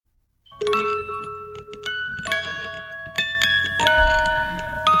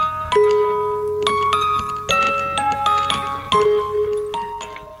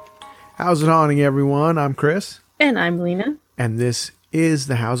How's it haunting, everyone? I'm Chris. And I'm Lena. And this is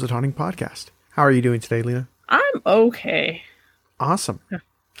the How's It Haunting podcast. How are you doing today, Lena? I'm okay. Awesome.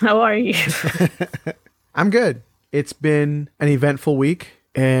 How are you? I'm good. It's been an eventful week,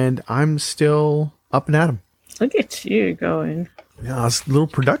 and I'm still up and at 'em. Look at you going. Yeah, it's a little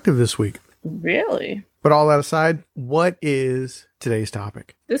productive this week. Really? But all that aside, what is today's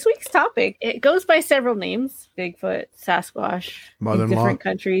topic? This week's topic, it goes by several names. Bigfoot, Sasquatch, Mother-in-law. different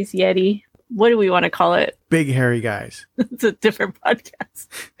countries, Yeti. What do we want to call it? Big hairy guys. It's a different podcast.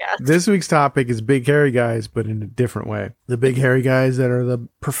 Yeah. This week's topic is big hairy guys, but in a different way. The big hairy guys that are the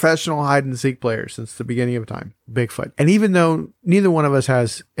professional hide and seek players since the beginning of time. Bigfoot. And even though neither one of us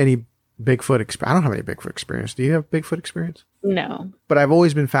has any Bigfoot experience, I don't have any Bigfoot experience. Do you have Bigfoot experience? No. But I've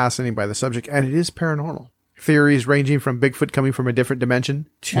always been fascinated by the subject, and it is paranormal. Theories ranging from Bigfoot coming from a different dimension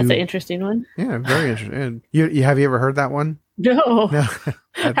to... That's an interesting one. Yeah, very interesting. And you have you ever heard that one? No. No.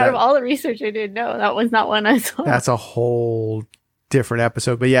 Out of all the research I did, no, that was not one I saw. That's a whole different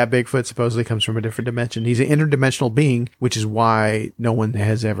episode. But yeah, Bigfoot supposedly comes from a different dimension. He's an interdimensional being, which is why no one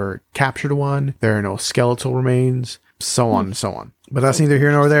has ever captured one. There are no skeletal remains, so on and so on. But that's neither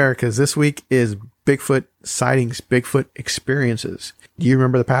here nor there, because this week is Bigfoot sightings, Bigfoot experiences. Do you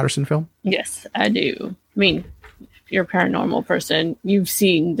remember the Patterson film? Yes, I do. I mean, if you're a paranormal person, you've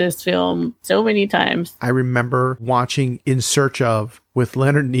seen this film so many times. I remember watching In Search Of with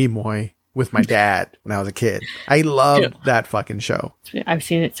Leonard Nimoy with my dad when I was a kid. I loved that fucking show. I've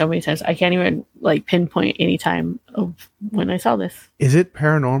seen it so many times. I can't even pinpoint any time of when I saw this. Is it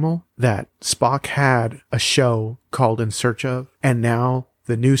paranormal that Spock had a show called In Search Of, and now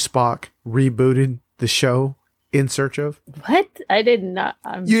the new Spock rebooted the show In Search Of? What? I did not.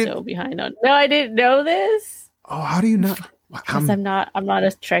 I'm so behind on. No, I didn't know this. Oh, how do you not? Because I'm not a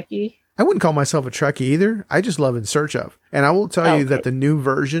Trekkie. I wouldn't call myself a Trekkie either. I just love In Search Of. And I will tell you that the new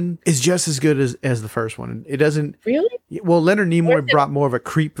version is just as good as the first one. It doesn't... Really? Well, Leonard Nimoy brought more of a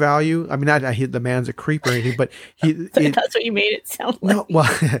creep value. I mean, not the man's a creep or anything, but that's what you made it sound like. No,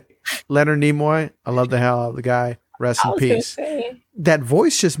 well, Leonard Nimoy, I love the hell out of the guy. Rest in peace. That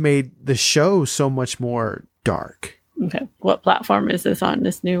voice just made the show so much more dark. Okay. What platform is this on,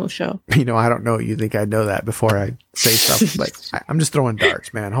 this new show? I don't know. You think I'd know that before I say stuff. But I'm just throwing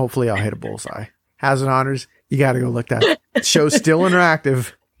darts, man. Hopefully I'll hit a bullseye. How's it, honors? You got to go look that. Show's still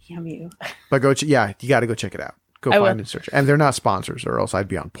interactive. Damn you. But you got to go check it out. Go find and search. And they're not sponsors, or else I'd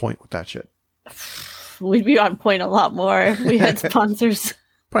be on point with that shit. We'd be on point a lot more if we had sponsors.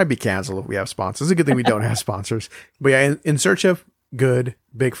 Probably be canceled if we have sponsors. It's a good thing we don't have sponsors. But yeah, in Search Of, good.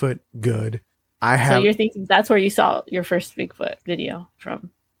 Bigfoot, good. So you're thinking that's where you saw your first Bigfoot video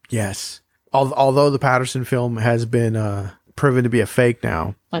from? Yes. Although the Patterson film has been proven to be a fake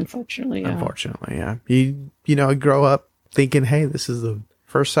now. Unfortunately, yeah. You grow up thinking, hey, this is the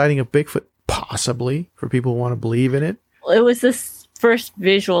first sighting of Bigfoot, possibly, for people who want to believe in it. Well, it was this first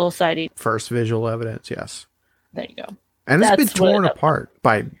visual sighting. First visual evidence, yes. There you go. And it's been torn apart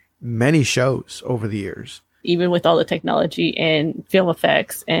by many shows over the years. Even with all the technology and film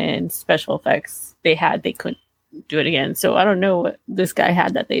effects and special effects they couldn't do it again. So I don't know what this guy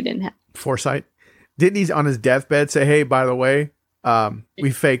had that they didn't have. Foresight. Didn't he on his deathbed say, hey, by the way,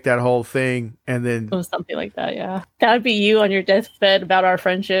 we faked that whole thing, and then... It was something like that, yeah. That would be you on your deathbed about our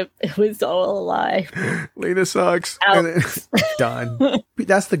friendship. It was all a lie. Lena sucks. And then, done.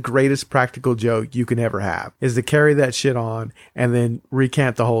 That's the greatest practical joke you can ever have, is to carry that shit on and then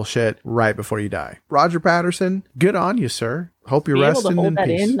recant the whole shit right before you die. Roger Patterson, good on you, sir. Hope you're resting in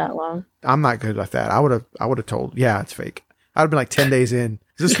peace. In that long. I'm not good like that. I would have told, yeah, it's fake. I'd have been like 10 days in.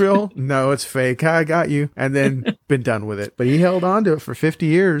 Is this real? No, it's fake. I got you. And then been done with it. But he held on to it for 50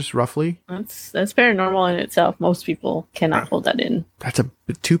 years, roughly. That's paranormal in itself. Most people cannot hold that in. That's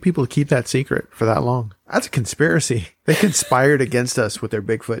two people to keep that secret for that long. That's a conspiracy. They conspired against us with their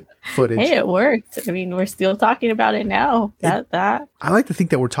Bigfoot footage. Hey, it worked. I mean, we're still talking about it now. I like to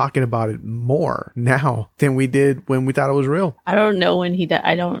think that we're talking about it more now than we did when we thought it was real. I don't know when he died.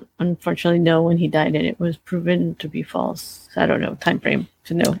 I don't unfortunately know when he died, and it was proven to be false. I don't know time frame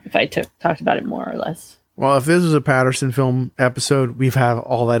to know if I talked about it more or less. Well, if this was a Patterson film episode, we've had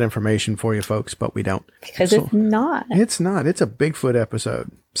all that information for you folks, but we don't. Because it's not. It's not. It's a Bigfoot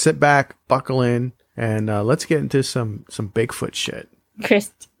episode. Sit back, buckle in, and let's get into some Bigfoot shit.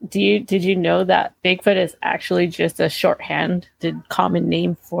 Chris, did you know that Bigfoot is actually just a shorthanded common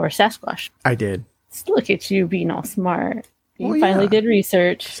name for Sasquatch? I did. Look at you being all smart. You finally did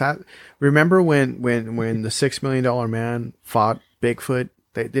research. Remember when the $6 million man fought Bigfoot?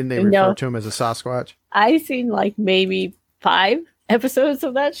 Didn't they refer to him as a Sasquatch? I've seen like maybe 5 episodes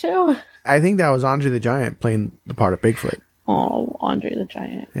of that show. I think that was Andre the Giant playing the part of Bigfoot. Oh, Andre the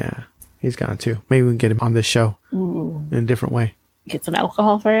Giant. Yeah. He's gone too. Maybe we can get him on this show Ooh. in a different way. Get some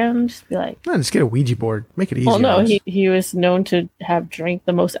alcohol for him. Just be like, No, just get a Ouija board. Make it easy. well, no, he was known to have drank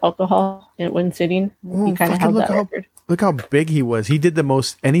the most alcohol in one sitting. He kind of held that record. Look how big he was. He did the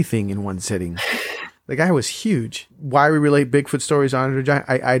most anything in one sitting. The guy was huge. Why we relate Bigfoot stories on Under Giant,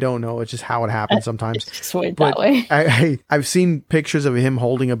 I don't know. It's just how it happens sometimes. It's just weird that way. I've seen pictures of him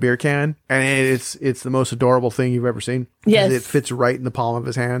holding a beer can, and it's the most adorable thing you've ever seen. Yes. It fits right in the palm of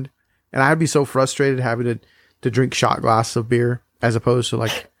his hand. And I'd be so frustrated having to drink shot glasses of beer as opposed to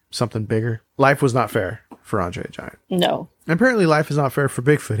like something bigger. Life was not fair for Andre the Giant. No. And apparently life is not fair for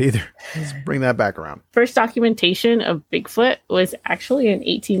Bigfoot either. Let's bring that back around. First documentation of Bigfoot was actually in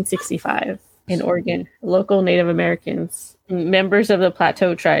 1865 in Oregon. Local Native Americans, members of the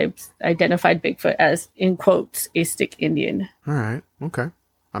Plateau tribes, identified Bigfoot as, in quotes, a stick Indian. All right. Okay.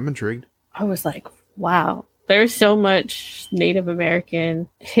 I'm intrigued. I was like, wow. There's so much Native American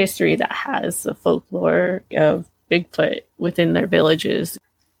history that has the folklore of Bigfoot within their villages.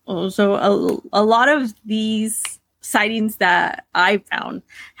 So a lot of these sightings that I found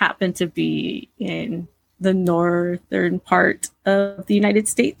happen to be in the northern part of the United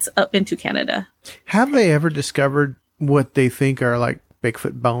States up into Canada. Have they ever discovered what they think are like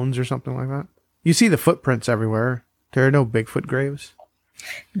Bigfoot bones or something like that? You see the footprints everywhere. There are no Bigfoot graves.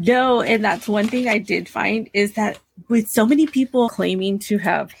 No, and that's one thing I did find is that with so many people claiming to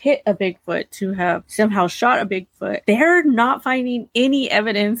have hit a Bigfoot, to have somehow shot a Bigfoot, they're not finding any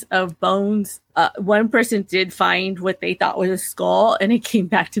evidence of bones. One person did find what they thought was a skull, and it came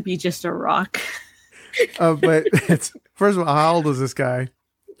back to be just a rock. But it's, first of all, how old is this guy?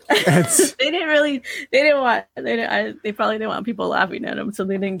 They probably didn't want people laughing at him, so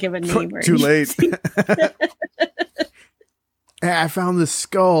they didn't give a name or too anything. late. I found the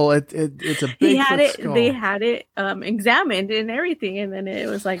skull. It's a Bigfoot skull. They had it examined and everything, and then it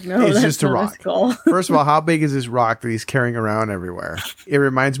was like, no, it's that's just a not rock. A skull. First of all, how big is this rock that he's carrying around everywhere? It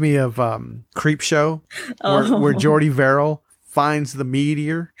reminds me of Creep Show, where Jordy Verrill finds the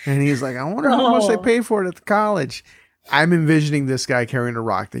meteor, and he's like, I wonder how much they pay for it at the college. I'm envisioning this guy carrying a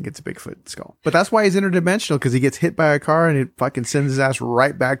rock that gets a Bigfoot skull. But that's why he's interdimensional, because he gets hit by a car and it fucking sends his ass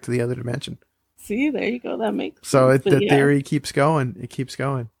right back to the other dimension. See, there you go. That makes so sense. the theory keeps going. It keeps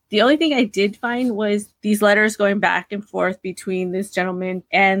going. The only thing I did find was these letters going back and forth between this gentleman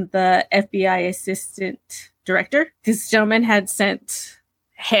and the FBI assistant director. This gentleman had sent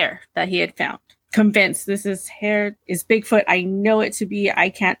hair that he had found. Convinced this is hair is Bigfoot. I know it to be. I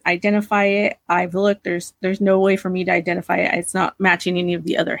can't identify it. I've looked. There's no way for me to identify it. It's not matching any of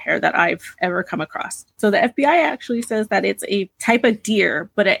the other hair that I've ever come across. So the FBI actually says that it's a type of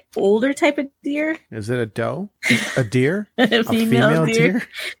deer, but an older type of deer. Is it a doe? A deer? A female deer?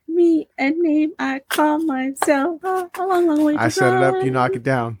 Me and name I call myself. A long way to I set it up. You knock it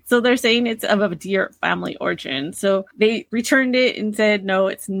down. So they're saying it's of a deer family origin. So they returned it and said, no,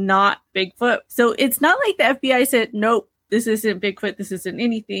 it's not Bigfoot. So it's not like the FBI said, nope, this isn't Bigfoot. This isn't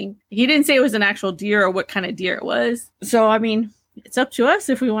anything. He didn't say it was an actual deer or what kind of deer it was. So, I mean, it's up to us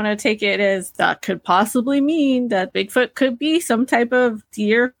if we want to take it as that could possibly mean that Bigfoot could be some type of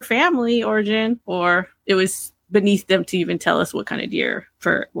deer family origin, or it was beneath them to even tell us what kind of deer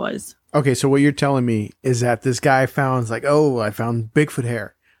fur it was. Okay, so what you're telling me is that this guy found like, oh, I found Bigfoot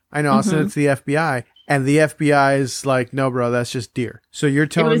hair. I know, I'll send it to the FBI. And the FBI is like, no, bro, that's just deer. So you're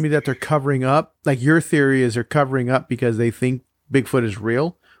telling me that they're covering up? Like, your theory is they're covering up because they think Bigfoot is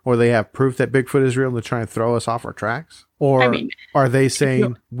real? Or they have proof that Bigfoot is real and they're trying to throw us off our tracks? Or are they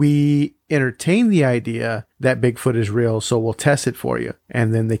saying, we entertain the idea that Bigfoot is real, so we'll test it for you?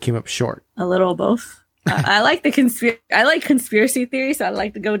 And then they came up short. A little of both. I like conspiracy theories, so I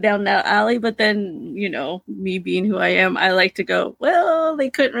like to go down that alley. But then, you know, me being who I am, I like to go, well,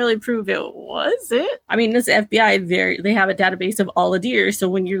 they couldn't really prove it, was it? I mean, this FBI, they have a database of all the deer. So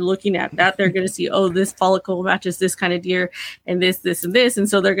when you're looking at that, they're going to see, oh, this follicle matches this kind of deer, and this, and this. And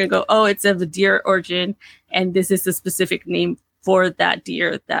so they're going to go, oh, it's of a deer origin, and this is the specific name for that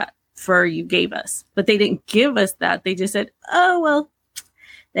deer, that fur you gave us. But they didn't give us that. They just said, oh, well,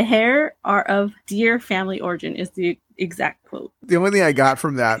 the hair are of deer family origin is the exact quote. The only thing I got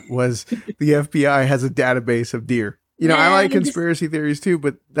from that was the FBI has a database of deer. You know, I like conspiracy theories too,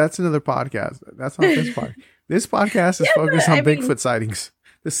 but that's another podcast. That's not this podcast. This podcast is focused on Bigfoot sightings,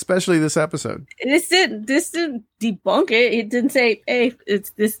 especially this episode. This didn't debunk it. It didn't say, hey,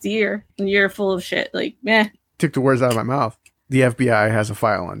 it's this deer and you're full of shit. Like, meh. Took the words out of my mouth. The FBI has a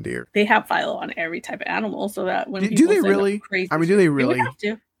file on deer. They have file on every type of animal, so that when do they really? Crazy I mean, do they really? Have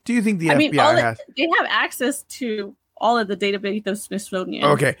to. Do you think the FBI has? They have access to all of the database of Smithsonian.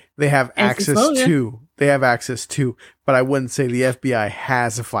 Okay, they have And access Smithsonian. to. They have access to, but I wouldn't say the FBI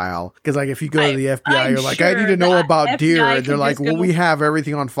has a file because, like, if you go to the FBI, I'm you're like, I need sure to know that about deer, FBI and they're can like, just well, go- we have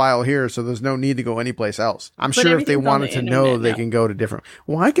everything on file here, so there's no need to go anyplace else. I'm But sure if they everything's on wanted the to know, internet they now. can go to different.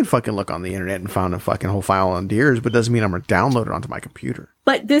 Well, I can fucking look on the internet and find a fucking whole file on deers, but doesn't mean I'm gonna download it onto my computer.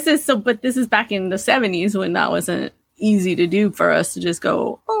 But this is back in the 70s when that wasn't easy to do for us to just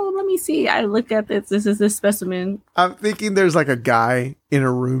go, oh, let me see. I looked at this. This is this specimen. I'm thinking there's like a guy in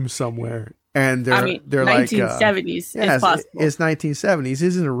a room somewhere. And they're like 1970s. yeah, it's possible. It's 1970s.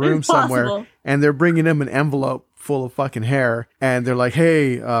 He's in a room It's somewhere, possible. and they're bringing him an envelope full of fucking hair, and they're like,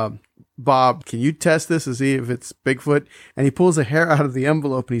 "Hey, Bob, can you test this to see if it's Bigfoot?" And he pulls the hair out of the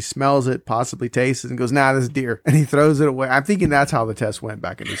envelope and he smells it, possibly tastes it, and goes, "Nah, this is deer," and he throws it away. I'm thinking that's how the test went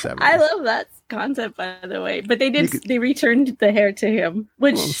back in the 70s. I love that concept, by the way. But they returned the hair to him,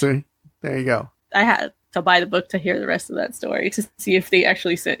 which Well, see, there you go. I had to buy the book to hear the rest of that story to see if they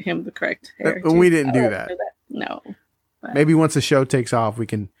actually sent him the correct hair. We didn't do that. No. But Maybe once the show takes off, we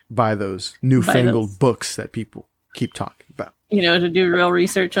can buy those newfangled books that people keep talking about. to do real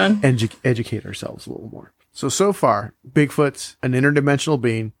research on. Educate ourselves a little more. So far, Bigfoot's an interdimensional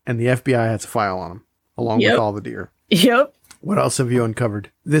being, and the FBI has a file on him, along with all the deer. Yep. What else have you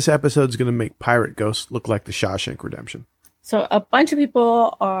uncovered? This episode's going to make pirate ghosts look like the Shawshank Redemption. So a bunch of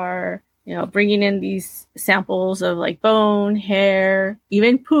people are, bringing in these samples of like bone, hair,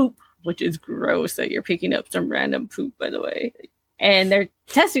 even poop, which is gross that you're picking up some random poop, by the way. And they're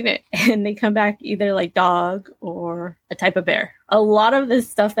testing it, and they come back either like dog or a type of bear. A lot of this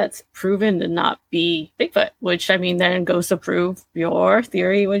stuff that's proven to not be Bigfoot, which then goes to prove your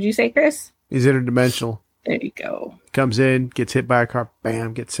theory. What'd you say, Chris? He's interdimensional. There you go. Comes in, gets hit by a car,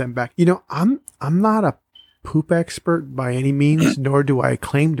 bam, gets sent back. I'm not a poop expert by any means, nor do I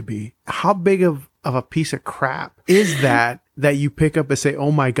claim to be. How big of a piece of crap is that you pick up and say,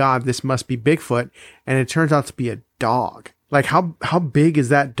 oh my God, this must be Bigfoot, and it turns out to be a dog? Like, how big is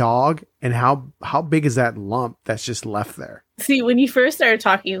that dog, and how big is that lump that's just left there? See, when you first started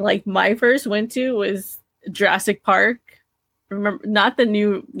talking, like my first went to was Jurassic Park. Remember, not the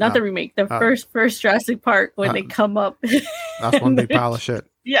remake, the first Jurassic Park when they come up. That's one big pile of shit.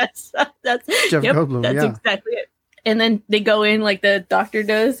 Yes, that's Jeff Goldblum. That's exactly it. And then they go in like the doctor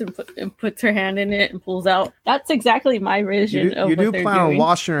does and puts her hand in it and pulls out. That's exactly my vision of what they're doing. You do plan on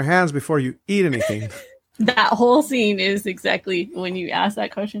washing your hands before you eat anything. That whole scene is exactly, when you ask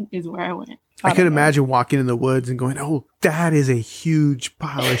that question, is where I went. I could imagine walking in the woods and going, oh, that is a huge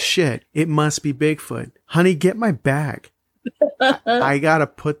pile of shit. It must be Bigfoot. Honey, get my bag. I got to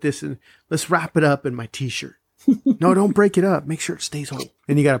put this in. Let's wrap it up in my t-shirt. No, don't break it up. Make sure it stays whole.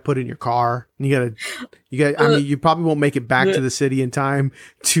 And you got to put it in your car. And you probably won't make it back to the city in time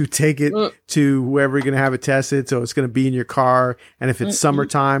to take it to whoever you're going to have it tested. So it's going to be in your car. And if it's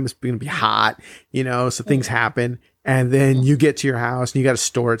summertime, it's going to be hot, so things happen. And then you get to your house and you got to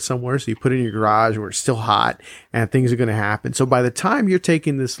store it somewhere. So you put it in your garage where it's still hot and things are going to happen. So by the time you're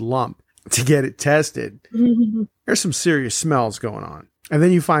taking this lump to get it tested, there's some serious smells going on. And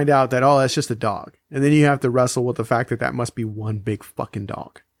then you find out that, oh, that's just a dog. And then you have to wrestle with the fact that must be one big fucking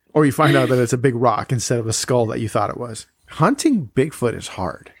dog. Or you find out that it's a big rock instead of a skull that you thought it was. Hunting Bigfoot is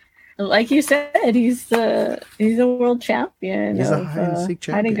hard. Like you said, he's a world champion. He's a hide-and-seek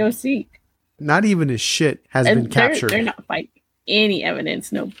champion. Hide and go seek. Not even his shit has been captured. They're not finding any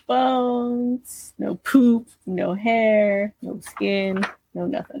evidence. No bones, no poop, no hair, no skin, no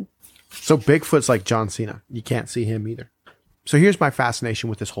nothing. So Bigfoot's like John Cena. You can't see him either. So here's my fascination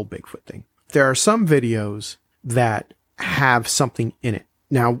with this whole Bigfoot thing. There are some videos that have something in it.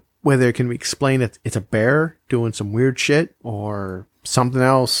 Now, whether it can be explained that it's a bear doing some weird shit or something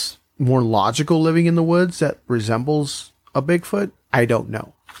else more logical living in the woods that resembles a Bigfoot, I don't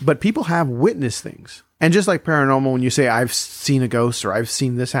know. But people have witnessed things. And just like paranormal, when you say, I've seen a ghost or I've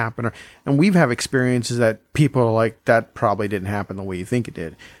seen this happen, and we've have experiences that people are like, that probably didn't happen the way you think it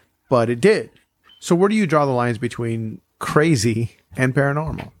did. But it did. So where do you draw the lines between crazy and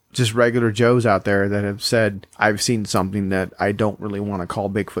paranormal? Just regular Joes out there that have said, I've seen something that I don't really want to call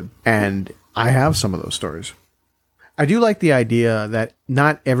Bigfoot. And I have some of those stories. I do like the idea that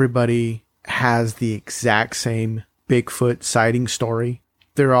not everybody has the exact same Bigfoot sighting story.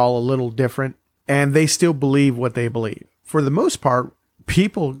 They're all a little different and they still believe what they believe. For the most part,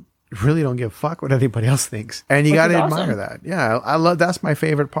 people really don't give a fuck what anybody else thinks. And you got to admire that. Yeah, I love, that's my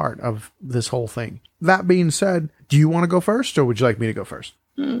favorite part of this whole thing. That being said, do you want to go first or would you like me to go first?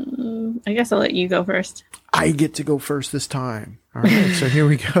 I guess I'll let you go first. I get to go first this time. All right, so here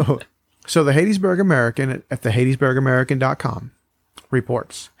we go. So the Hattiesburg American at the HattiesburgAmerican.com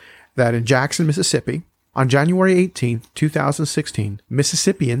reports that in Jackson, Mississippi, On January 18th, 2016,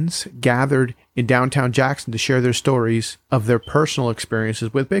 Mississippians gathered in downtown Jackson to share their stories of their personal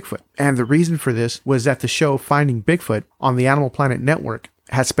experiences with Bigfoot. And the reason for this was that the show Finding Bigfoot on the Animal Planet Network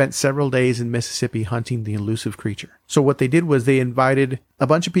had spent several days in Mississippi hunting the elusive creature. So what they did was they invited a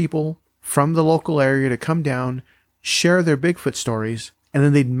bunch of people from the local area to come down, share their Bigfoot stories, and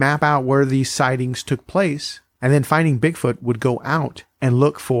then they'd map out where these sightings took place. And then Finding Bigfoot would go out and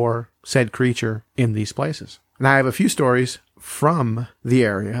look for said creature in these places. And I have a few stories from the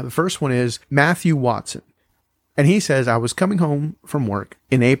area. The first one is Matthew Watson. And he says, I was coming home from work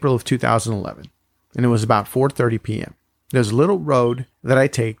in April of 2011, and it was about 4:30 p.m. There's a little road that I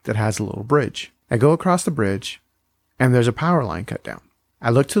take that has a little bridge. I go across the bridge, and there's a power line cut down. I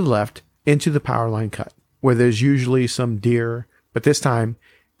look to the left into the power line cut, where there's usually some deer, but this time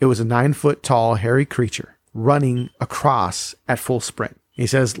it was a 9-foot tall hairy creature running across at full sprint. He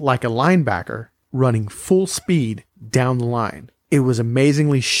says, like a linebacker running full speed down the line. It was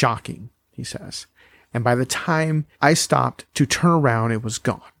amazingly shocking, he says. And by the time I stopped to turn around, it was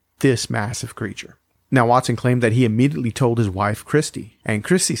gone. This massive creature. Now, Watson claimed that he immediately told his wife, Christy. And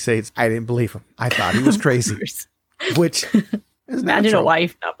Christy says, I didn't believe him. I thought he was crazy. Which is Imagine natural. a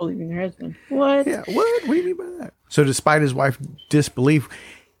wife not believing her husband. What? Yeah, what? What do you mean by that? So despite his wife's disbelief,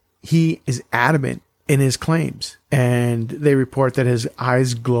 he is adamant in his claims. And they report that his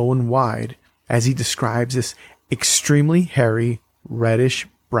eyes glowing wide as he describes this extremely hairy, reddish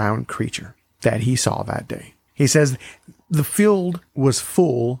brown creature that he saw that day. He says the field was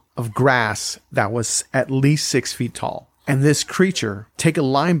full of grass that was at least 6 feet tall. And this creature, take a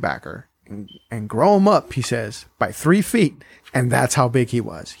linebacker and grow him up, he says, by 3 feet. And that's how big he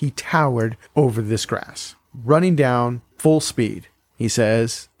was. He towered over this grass, running down full speed. He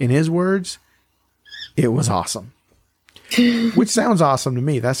says, in his words, it was awesome. Which sounds awesome to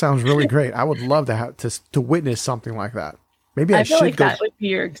me. That sounds really great. I would love to have to witness something like that. Maybe I feel should like go. that would be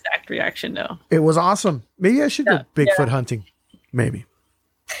your exact reaction, though. It was awesome. Maybe I should go Bigfoot hunting. Maybe.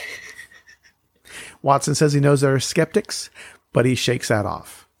 Watson says he knows there are skeptics, but he shakes that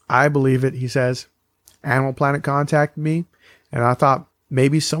off. I believe it, he says. Animal Planet contacted me, and I thought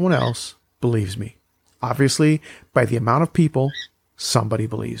maybe someone else believes me. Obviously, by the amount of people, somebody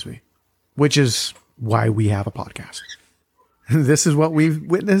believes me, which is why we have a podcast. This is what we've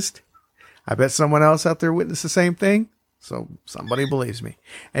witnessed. I bet someone else out there witnessed the same thing. So somebody believes me.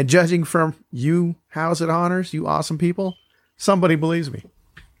 And judging from you, House at Honors, you awesome people, somebody believes me.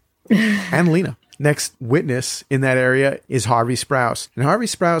 And Lena. Next witness in that area is Harvey Sprouse. And Harvey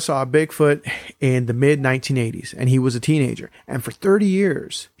Sprouse saw a Bigfoot in the mid-1980s, and he was a teenager. And for 30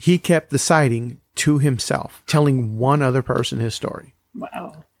 years, he kept the sighting to himself, telling one other person his story.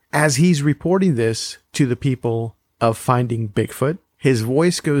 Wow. As he's reporting this to the people of Finding Bigfoot, his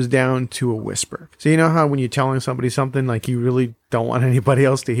voice goes down to a whisper. So you know how when you're telling somebody something like you really don't want anybody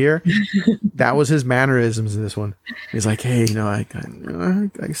else to hear? That was his mannerisms in this one. He's like, hey,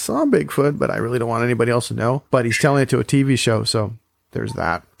 I saw Bigfoot, but I really don't want anybody else to know. But he's telling it to a TV show, so there's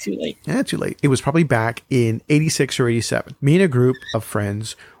that. Too late. Yeah, too late. It was probably back in 86 or 87. Me and a group of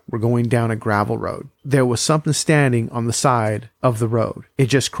friends were going down a gravel road. There was something standing on the side of the road. It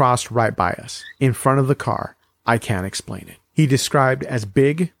just crossed right by us, in front of the car. I can't explain it. He described as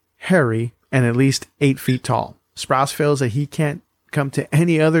big, hairy, and at least 8 feet tall. Sprouse feels that he can't come to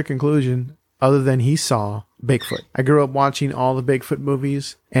any other conclusion other than he saw Bigfoot. I grew up watching all the Bigfoot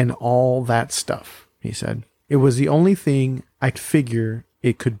movies and all that stuff, he said. It was the only thing I'd figure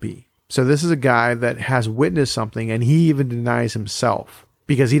it could be. So this is a guy that has witnessed something, and he even denies himself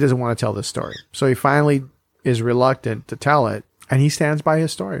because he doesn't want to tell this story. So he finally is reluctant to tell it, and he stands by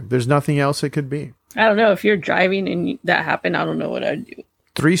his story. There's nothing else it could be. I don't know. If you're driving and that happened, I don't know what I'd do.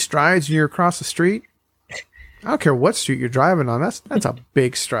 3 strides and you're across the street? I don't care what street you're driving on. That's a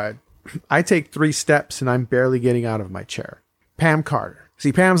big stride. I take 3 steps and I'm barely getting out of my chair. Pam Carter.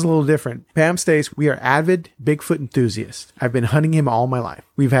 See, Pam's a little different. Pam states, we are avid Bigfoot enthusiasts. I've been hunting him all my life.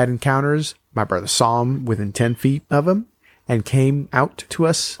 We've had encounters. My brother saw him within 10 feet of him and came out to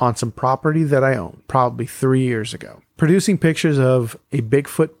us on some property that I own, probably 3 years ago. Producing pictures of a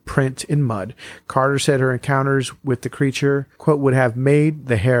Bigfoot print in mud, Carter said her encounters with the creature, quote, would have made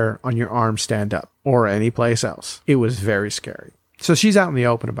the hair on your arm stand up or any place else. It was very scary. So she's out in the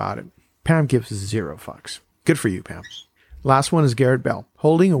open about it. Pam gives 0 fucks. Good for you, Pam. Last one is Garrett Bell.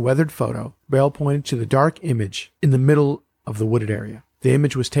 Holding a weathered photo, Bell pointed to the dark image in the middle of the wooded area. The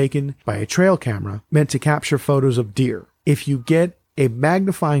image was taken by a trail camera meant to capture photos of deer. If you get a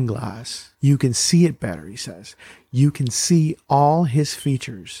magnifying glass, you can see it better, he says. You can see all his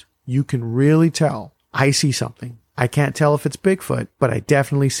features. You can really tell. I see something. I can't tell if it's Bigfoot, but I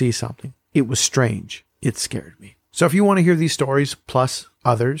definitely see something. It was strange. it scared me. So if you want to hear these stories plus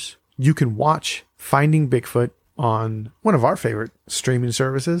others, you can watch Finding Bigfoot on one of our favorite streaming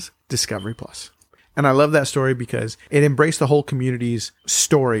services, Discovery Plus. And I love that story because it embraced the whole community's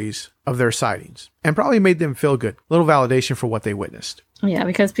stories of their sightings and probably made them feel good. A little validation for what they witnessed. Yeah,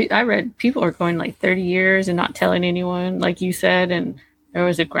 because I read people are going like 30 years and not telling anyone, like you said. And there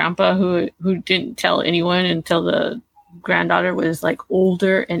was a grandpa who didn't tell anyone until the granddaughter was like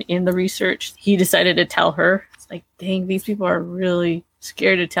older and in the research. He decided to tell her. It's like, dang, these people are really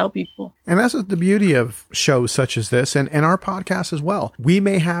scared to tell people. And that's the beauty of shows such as this and our podcast as well. We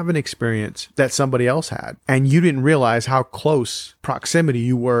may have an experience that somebody else had, and you didn't realize how close proximity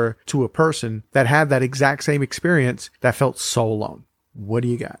you were to a person that had that exact same experience that felt so alone. What do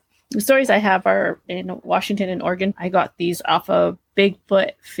you got? The stories I have are in Washington and Oregon. I got these off of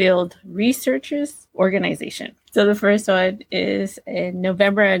Bigfoot Field Researchers Organization. So the first one is in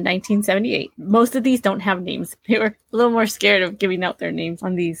November of 1978. Most of these don't have names. They were a little more scared of giving out their names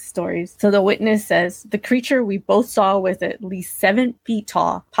on these stories. So the witness says, the creature we both saw was at least 7 feet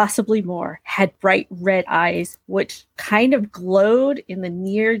tall, possibly more, had bright red eyes, which kind of glowed in the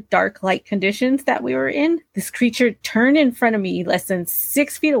near dark light conditions that we were in. This creature turned in front of me less than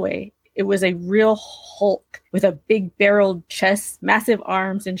 6 feet away. It was a real Hulk with a big barreled chest, massive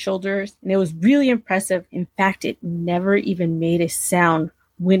arms and shoulders, and it was really impressive. In fact, it never even made a sound.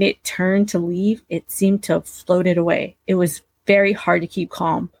 When it turned to leave, it seemed to have floated away. It was very hard to keep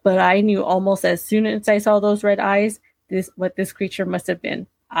calm, but I knew almost as soon as I saw those red eyes, what this creature must have been.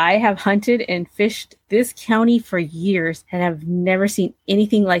 I have hunted and fished this county for years and have never seen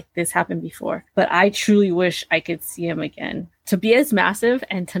anything like this happen before, but I truly wish I could see him again. To be as massive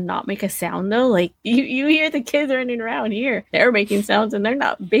and to not make a sound, though, like you hear the kids running around here. They're making sounds and they're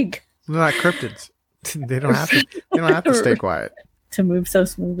not big. They're not cryptids. They don't have to stay quiet. To move so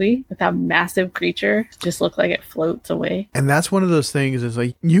smoothly with that massive creature, just look like it floats away. And that's one of those things is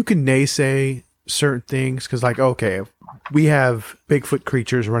like you can naysay certain things because like, okay, we have Bigfoot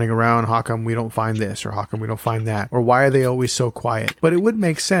creatures running around. How come we don't find this? Or how come we don't find that? Or why are they always so quiet? But it would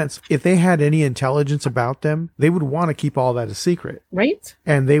make sense. If they had any intelligence about them, they would want to keep all that a secret. Right?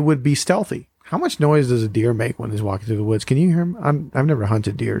 And they would be stealthy. How much noise does a deer make when he's walking through the woods? Can you hear him? I've never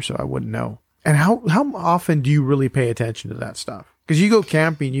hunted deer, so I wouldn't know. And how often do you really pay attention to that stuff? Because you go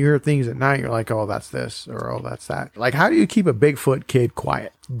camping, you hear things at night, you're like, oh, that's this, or oh, that's that. Like, how do you keep a Bigfoot kid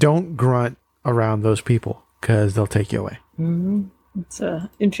quiet? Don't grunt around those people, because they'll take you away. Mm-hmm. It's an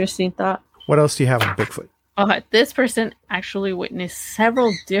interesting thought. What else do you have on Bigfoot? This person actually witnessed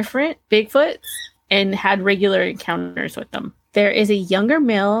several different Bigfoots and had regular encounters with them. There is a younger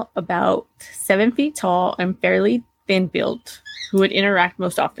male, about 7 feet tall and fairly thin-built, who would interact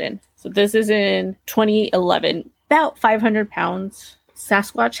most often. So this is in 2011. About 500 pounds.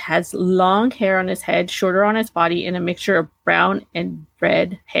 Sasquatch has long hair on his head, shorter on his body, and a mixture of brown and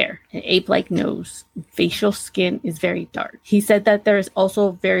red hair. An ape-like nose. Facial skin is very dark. He said that there's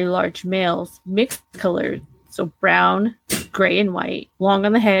also very large males, mixed colored, so brown, gray, and white, long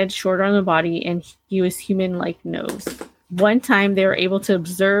on the head, shorter on the body, and he was human-like nose. One time, they were able to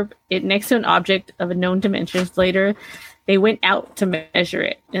observe it next to an object of unknown dimensions. Later, they went out to measure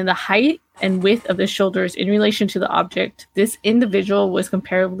it. And the height and width of the shoulders in relation to the object, this individual was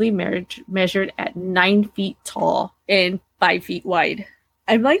comparably measured at 9 feet tall and 5 feet wide.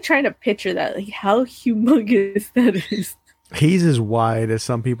 I'm like trying to picture that, like how humongous that is. He's as wide as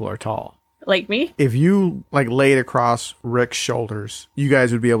some people are tall. Like me? If you like laid across Rick's shoulders, you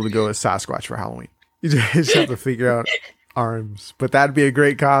guys would be able to go as Sasquatch for Halloween. You just have to figure out arms. But that'd be a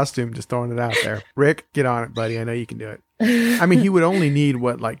great costume, just throwing it out there. Rick, get on it, buddy. I know you can do it. I mean, he would only need,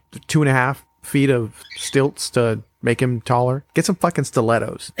 like 2.5 feet of stilts to make him taller. Get some fucking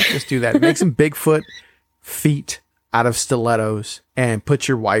stilettos. Just do that. Make some Bigfoot feet out of stilettos and put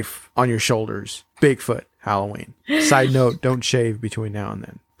your wife on your shoulders. Bigfoot, Halloween. Side note, don't shave between now and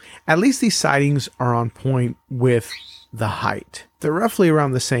then. At least these sightings are on point with the height. They're roughly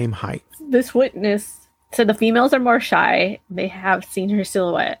around the same height. This witness said the females are more shy. They have seen her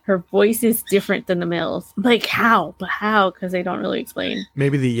silhouette. Her voice is different than the males. Like, how? But how? Because they don't really explain.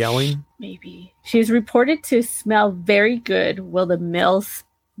 Maybe the yelling? Maybe. She is reported to smell very good, while the males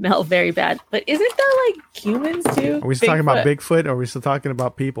smell very bad. But isn't that like humans too? Are we still talking about Bigfoot, or are we still talking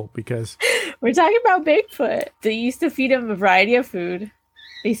about people? Because we're talking about Bigfoot. They used to feed him a variety of food.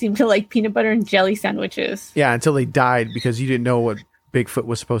 They seem to like peanut butter and jelly sandwiches. Yeah, until they died because you didn't know what Bigfoot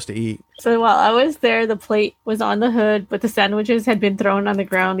was supposed to eat. So while I was there, the plate was on the hood, but the sandwiches had been thrown on the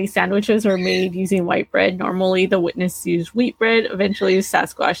ground. These sandwiches were made using white bread. Normally, the witness used wheat bread. Eventually,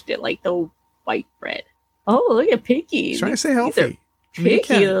 Sasquatch did like the white bread. Oh, look at Pinky. He's trying to stay healthy. I mean,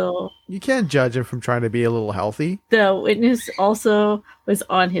 He'll you can't judge him from trying to be a little healthy. The witness also was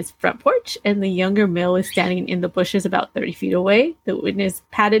on his front porch, and the younger male was standing in the bushes about 30 feet away. The witness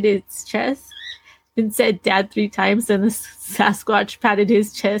patted his chest and said "Dad" 3 times. Then the Sasquatch patted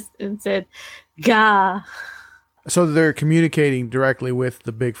his chest and said "Gah." So they're communicating directly with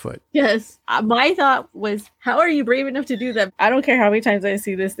the Bigfoot. Yes. My thought was, how are you brave enough to do that? I don't care how many times I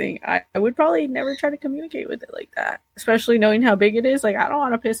see this thing. I would probably never try to communicate with it like that, especially knowing how big it is. Like, I don't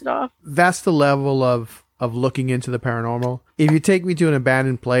want to piss it off. That's the level of looking into the paranormal. If you take me to an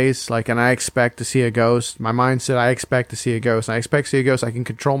abandoned place, like, and I expect to see a ghost, my mind said I expect to see a ghost. And I expect to see a ghost. I can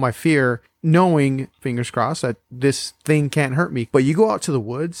control my fear, knowing, fingers crossed, that this thing can't hurt me. But you go out to the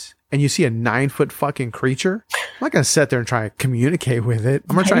woods and you see a 9-foot fucking creature, I'm not going to sit there and try to communicate with it.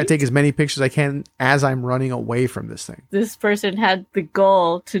 I'm going to try to take as many pictures as I can as I'm running away from this thing. This person had the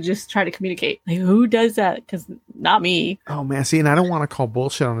goal to just try to communicate. Like, who does that? Because not me. Oh, man. See, and I don't want to call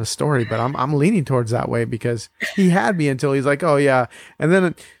bullshit on this story, but I'm leaning towards that way because he had me until he's like, oh, yeah. And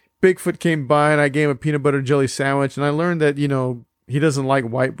then Bigfoot came by and I gave him a peanut butter jelly sandwich. And I learned that, he doesn't like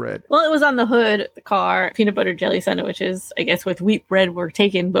white bread. Well, it was on the hood of the car. Peanut butter jelly sandwiches, I guess, with wheat bread were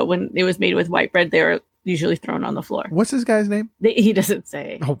taken. But when it was made with white bread, they were usually thrown on the floor. What's this guy's name? He doesn't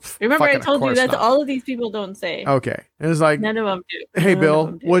say. Oh, remember, I told you that's all of these people don't say. Okay. It was like, none of them do. Hey,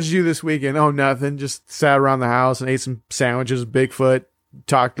 Bill, what'd you do this weekend? Oh, nothing. Just sat around the house and ate some sandwiches with Bigfoot.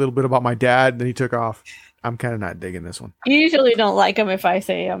 Talked a little bit about my dad. And then he took off. I'm kind of not digging this one. You usually don't like them if I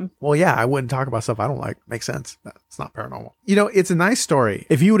say them. Well, yeah, I wouldn't talk about stuff I don't like. Makes sense. It's not paranormal. It's a nice story.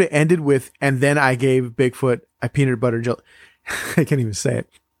 If you would have ended with, and then I gave Bigfoot a peanut butter jelly. I can't even say it.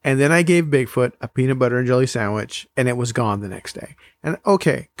 And then I gave Bigfoot a peanut butter and jelly sandwich, and it was gone the next day. And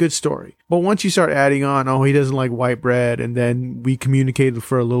okay, good story. But once you start adding on, oh, he doesn't like white bread, and then we communicated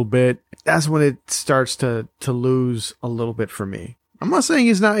for a little bit, that's when it starts to lose a little bit for me. I'm not saying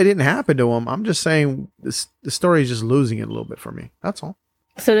it didn't happen to him. I'm just saying the story is just losing it a little bit for me. That's all.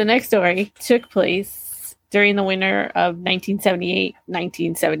 So the next story took place during the winter of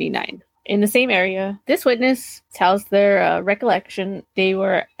 1978-1979. In the same area, this witness tells their recollection. They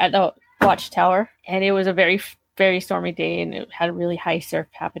were at the watchtower, and it was a very, very stormy day, and it had a really high surf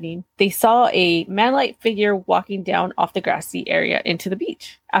happening. They saw a man-like figure walking down off the grassy area into the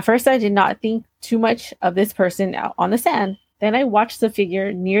beach. At first, I did not think too much of this person out on the sand. Then I watched the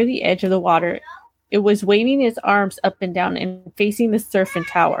figure near the edge of the water. It was waving its arms up and down and facing the surf and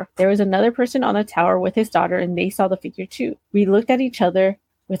tower. There was another person on the tower with his daughter, and they saw the figure too. We looked at each other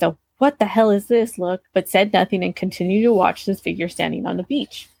with a "what the hell is this" look, but said nothing and continued to watch this figure standing on the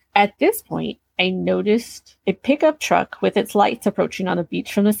beach. At this point, I noticed a pickup truck with its lights approaching on the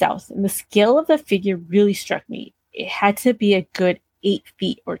beach from the south, and the scale of the figure really struck me. It had to be a good 8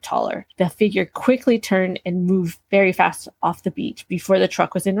 feet or taller. The figure quickly turned and moved very fast off the beach before the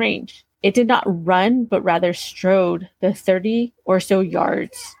truck was in range. It did not run, but rather strode the 30 or so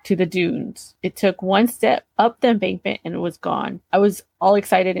yards to the dunes. It took one step up the embankment and it was gone. I was all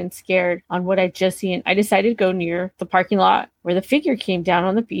excited and scared on what I'd just seen. I decided to go near the parking lot where the figure came down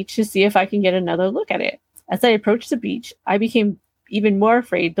on the beach to see if I can get another look at it. As I approached the beach, I became even more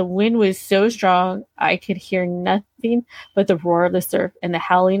afraid. The wind was so strong, I could hear nothing but the roar of the surf and the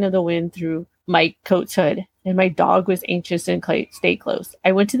howling of the wind through my coat's hood. And my dog was anxious and stayed close.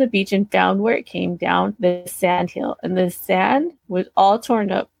 I went to the beach and found where it came down the sand hill, and the sand was all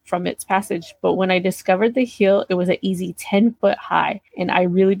torn up from its passage. But when I discovered the hill, it was an easy 10 foot high, and I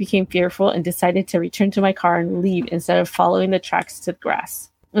really became fearful and decided to return to my car and leave instead of following the tracks to the grass.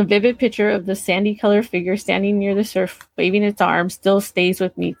 A vivid picture of the sandy colored figure standing near the surf, waving its arms, still stays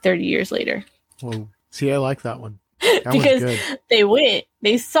with me 30 years later. Whoa. See, I like that one. That because was good.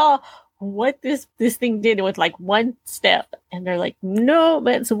 They saw what this thing did with like one step, and they're like, no,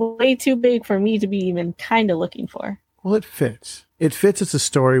 but it's way too big for me to be even kind of looking for. Well, it fits. It fits as a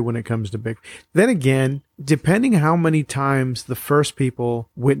story when it comes to Bigfoot. Then again, depending how many times the first people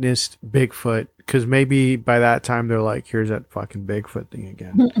witnessed Bigfoot, because maybe by that time they're like, here's that fucking Bigfoot thing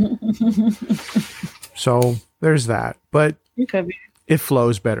again. So there's that. But it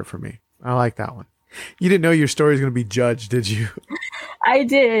flows better for me. I like that one. You didn't know your story was going to be judged, did you? I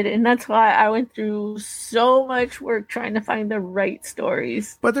did, and that's why I went through so much work trying to find the right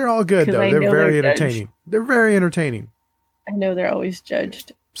stories. But they're all good, though. They're very entertaining. They're very entertaining. I know they're always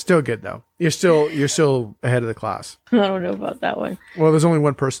judged. Still good, though. You're still ahead of the class. I don't know about that one. Well, there's only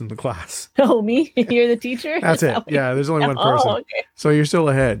one person in the class. Oh, me? You're the teacher? That's it. Yeah, there's only one person. Oh, okay. So you're still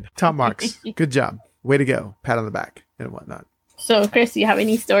ahead. Top marks. Good job. Way to go. Pat on the back and whatnot. So, Chris, do you have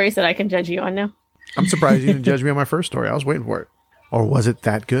any stories that I can judge you on now? I'm surprised you didn't judge me on my first story. I was waiting for it. Or was it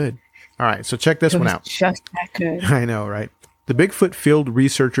that good? All right, so check this one out. Just that good. I know, right? The Bigfoot Field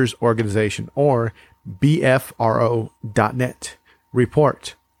Researchers Organization, or BFRO.net,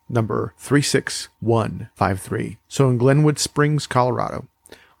 report number 36153. So in Glenwood Springs, Colorado,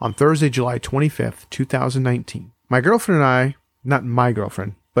 on Thursday, July 25th, 2019, my girlfriend and I, not my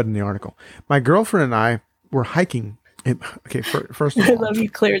girlfriend, but in the article, my girlfriend and I were hiking. Okay, first of all, I love you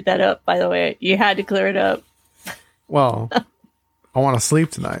cleared that up, by the way. You had to clear it up. Well, I want to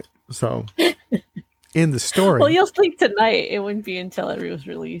sleep tonight. So in the story. Well, you'll sleep tonight. It wouldn't be until it was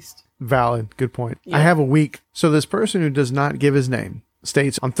released. Valid. Good point. Yeah. I have a week. So this person who does not give his name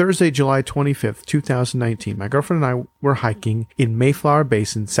states, on Thursday, July 25th, 2019, my girlfriend and I were hiking in Mayflower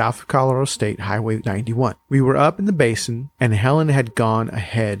Basin, south of Colorado State, Highway 91. We were up in the basin, and Helen had gone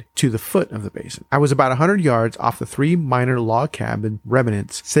ahead to the foot of the basin. I was about 100 yards off the 3 minor log cabin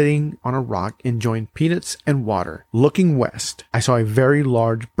remnants sitting on a rock enjoying peanuts and water. Looking west, I saw a very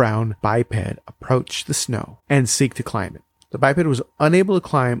large brown biped approach the snow and seek to climb it. The biped was unable to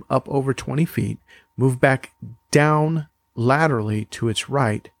climb up over 20 feet, moved back down laterally to its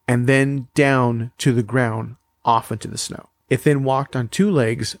right, and then down to the ground off into the snow. It then walked on 2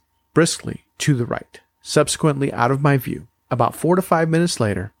 legs briskly to the right, subsequently out of my view. About 4 to 5 minutes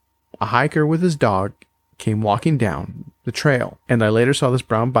later, a hiker with his dog came walking down the trail, and I later saw this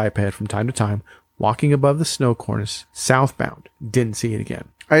brown biped from time to time walking above the snow cornice southbound. Didn't see it again.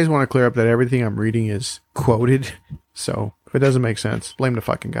 I just want to clear up that everything I'm reading is quoted, so if it doesn't make sense, blame the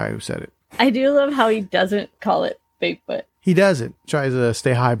fucking guy who said it. I do love how he doesn't call it Bigfoot. He doesn't. Tries to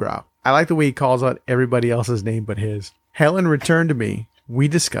stay highbrow. I like the way he calls out everybody else's name but his. Helen returned to me. We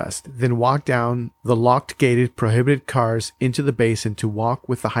discussed, then walked down the locked, gated, prohibited cars into the basin to walk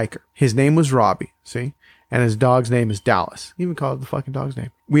with the hiker. His name was Robbie, see? And his dog's name is Dallas. Even called the fucking dog's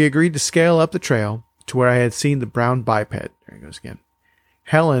name. We agreed to scale up the trail to where I had seen the brown biped. There he goes again.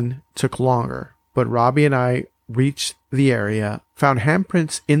 Helen took longer, but Robbie and I reached the area, found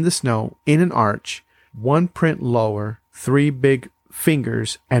handprints in the snow in an arch, 1 print lower, 3 big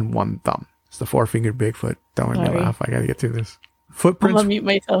fingers, and 1 thumb. It's the 4-fingered Bigfoot. Don't make me laugh. I gotta get through this. Footprints. I'm gonna mute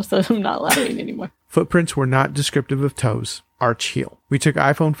myself so I'm not laughing anymore. Footprints were not descriptive of toes, arch heel. We took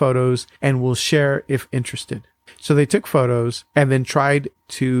iPhone photos and will share if interested. So they took photos and then tried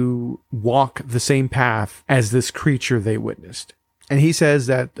to walk the same path as this creature they witnessed. And he says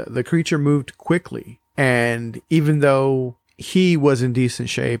that the creature moved quickly. And even though he was in decent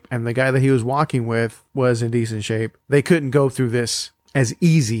shape and the guy that he was walking with was in decent shape, they couldn't go through this as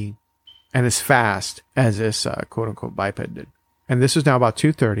easy and as fast as this quote-unquote biped did. And this was now about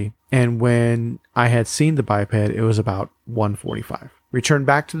 2:30. And when I had seen the biped, it was about 1:45. Returned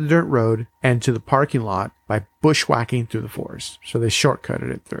back to the dirt road and to the parking lot by bushwhacking through the forest. So they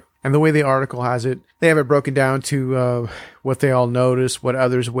shortcutted it through. And the way the article has it, they have it broken down to what they all noticed, what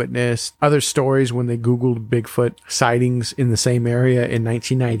others witnessed, other stories when they Googled Bigfoot sightings in the same area in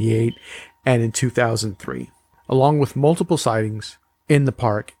 1998 and in 2003, along with multiple sightings in the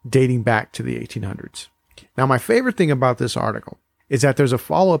park dating back to the 1800s. Now, my favorite thing about this article is that there's a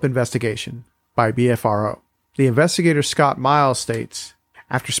follow-up investigation by BFRO. The investigator Scott Miles states,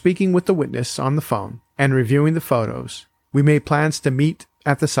 after speaking with the witness on the phone and reviewing the photos, we made plans to meet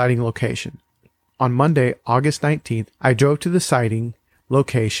at the sighting location. On Monday, August 19th, I drove to the sighting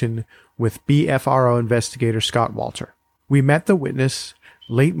location with BFRO investigator Scott Walter. We met the witness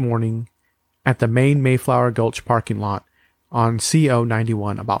late morning at the main Mayflower Gulch parking lot on CO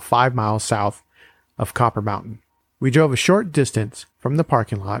 91, about 5 miles south of Copper Mountain. We drove a short distance from the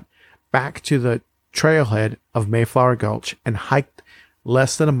parking lot back to the trailhead of Mayflower Gulch and hiked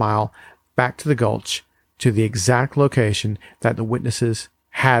less than a mile back to the gulch to the exact location that the witnesses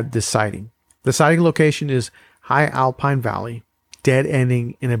had this sighting. The sighting location is High Alpine Valley, dead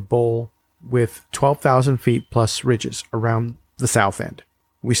ending in a bowl with 12,000 feet plus ridges around the south end.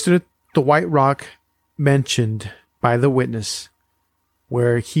 We stood at the white rock mentioned by the witness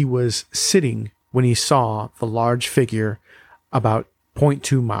where he was sitting when he saw the large figure about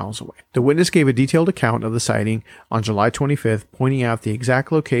 0.2 miles away. The witness gave a detailed account of the sighting on July 25th, pointing out the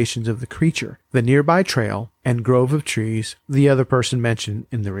exact locations of the creature, the nearby trail, and grove of trees the other person mentioned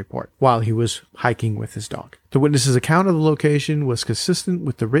in the report, while he was hiking with his dog. The witness's account of the location was consistent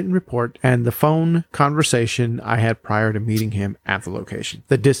with the written report and the phone conversation I had prior to meeting him at the location.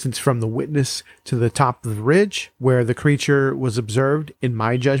 The distance from the witness to the top of the ridge, where the creature was observed, in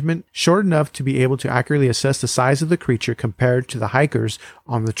my judgment, short enough to be able to accurately assess the size of the creature compared to the hikers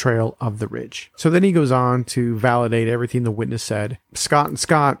on the trail of the ridge. So then he goes on to validate everything the witness said. Scott and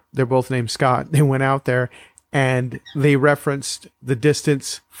Scott, they're both named Scott, they went out there and they referenced the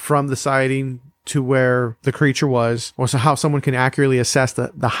distance from the sighting to where the creature was, or so how someone can accurately assess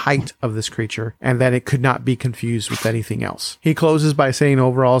the height of this creature, and that it could not be confused with anything else. He closes by saying,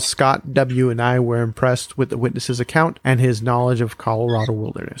 overall, Scott W. and I were impressed with the witness's account and his knowledge of Colorado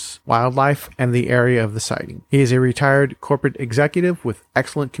wilderness, wildlife, and the area of the sighting. He is a retired corporate executive with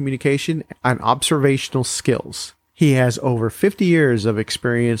excellent communication and observational skills. He has over 50 years of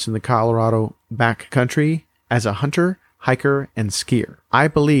experience in the Colorado backcountry as a hunter, hiker, and skier. I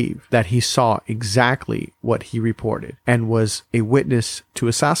believe that he saw exactly what he reported and was a witness to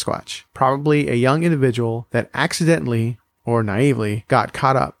a Sasquatch, probably a young individual that accidentally or naively got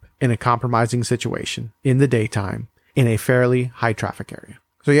caught up in a compromising situation in the daytime in a fairly high traffic area.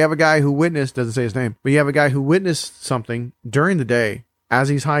 So you have a guy who witnessed, doesn't say his name, but you have a guy who witnessed something during the day as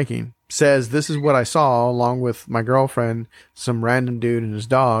he's hiking, says, this is what I saw along with my girlfriend, some random dude and his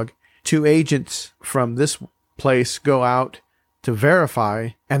dog. 2 agents from this place go out to verify,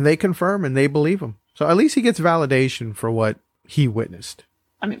 and they confirm and they believe him. So at least he gets validation for what he witnessed.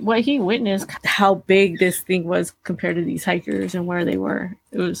 I mean, what he witnessed, how big this thing was compared to these hikers and where they were.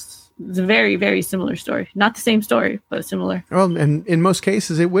 It's a very, very similar story. Not the same story, but similar. Well, and in most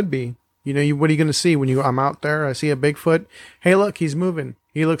cases, it would be. You know, what are you going to see when you go, I'm out there, I see a Bigfoot. Hey, look, he's moving.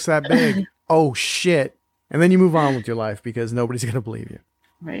 He looks that big. Oh, shit. And then you move on with your life because nobody's going to believe you.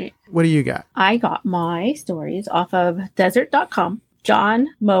 Right. What do you got? I got my stories off of desert.com. John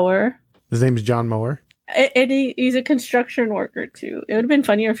Mower. His name's John Mower. And he's a construction worker, too. It would have been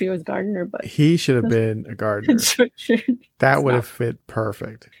funnier if he was a gardener, but... He should have been a gardener. That would have fit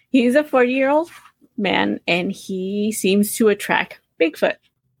perfect. He's a 40-year-old man, and he seems to attract Bigfoot.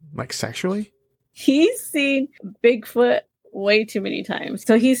 Like sexually? He's seen Bigfoot way too many times.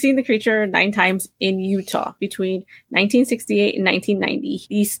 So he's seen the creature 9 times in Utah between 1968 and 1990.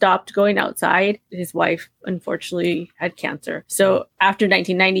 He stopped going outside. His wife, unfortunately, had cancer. So after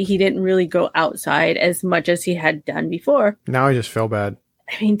 1990, he didn't really go outside as much as he had done before. Now I just feel bad.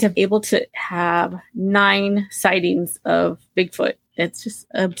 I mean, to be able to have 9 sightings of Bigfoot, it's just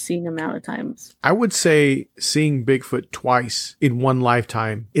an obscene amount of times. I would say seeing Bigfoot twice in one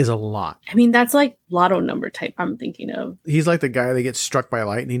lifetime is a lot. I mean, that's like lotto number type I'm thinking of. He's like the guy that gets struck by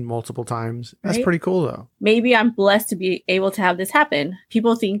lightning multiple times. That's right? Pretty cool, though. Maybe I'm blessed to be able to have this happen.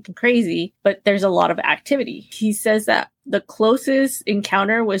 People think I'm crazy, but there's a lot of activity. He says that the closest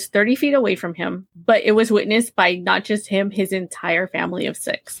encounter was 30 feet away from him, but it was witnessed by not just him, his entire family of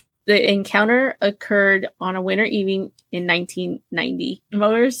 6. The encounter occurred on a winter evening in 1990.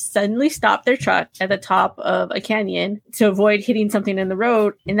 Mowers suddenly stopped their truck at the top of a canyon to avoid hitting something in the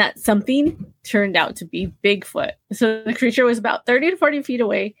road, and that something turned out to be Bigfoot. So the creature was about 30 to 40 feet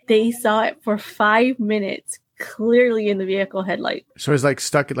away. They saw it for 5 minutes, clearly in the vehicle headlight. So it's like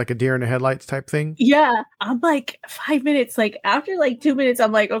stuck at like a deer in the headlights type thing? Yeah. I'm like, 5 minutes. Like after like 2 minutes,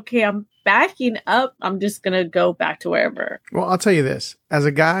 I'm like, okay, I'm backing up. I'm just going to go back to wherever. Well, I'll tell you this. As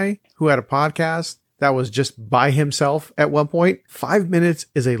a guy who had a podcast that was just by himself at one point, 5 minutes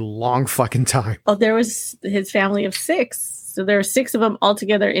is a long fucking time. Oh, there was his family of 6. So there are 6 of them all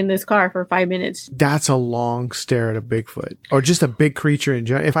together in this car for 5 minutes. That's a long stare at a Bigfoot or just a big creature in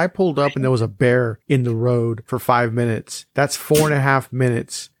general. If I pulled up and there was a bear in the road for 5 minutes, that's 4.5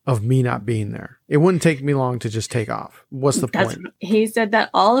 minutes of me not being there. It wouldn't take me long to just take off. What's the point? He said that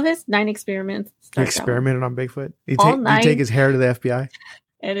all of his 9 experiments. He experimented on Bigfoot? You take his hair to the FBI?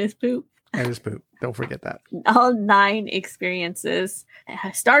 And his poop. And his poop. Don't forget that. All 9 experiences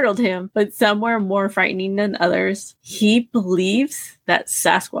startled him, but some were more frightening than others. He believes that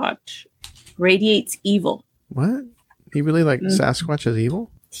Sasquatch radiates evil. What? He really Sasquatch is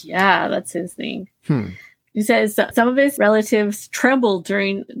evil? Yeah, that's his thing. He says some of his relatives trembled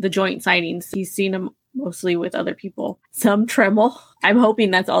during the joint sightings. He's seen them mostly with other people. Some tremble. I'm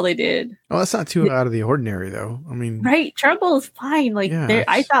hoping that's all they did. Oh, that's not too out of the ordinary, though. I mean... Right, tremble is fine. Like, yeah,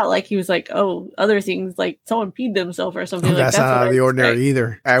 I thought like he was like, oh, other things, like someone peed themselves or something. That's not out of the ordinary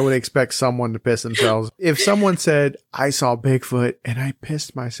either. I would expect someone to piss themselves. If someone said, I saw Bigfoot and I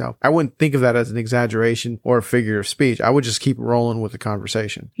pissed myself, I wouldn't think of that as an exaggeration or a figure of speech. I would just keep rolling with the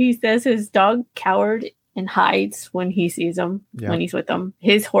conversation. He says his dog cowered and hides when he sees them, when he's with them.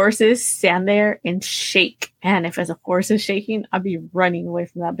 His horses stand there and shake. And if a horse is shaking, I'd be running away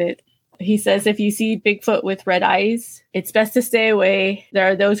from that bit. He says if you see Bigfoot with red eyes, it's best to stay away. There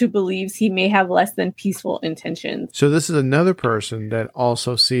are those who believes he may have less than peaceful intentions. So this is another person that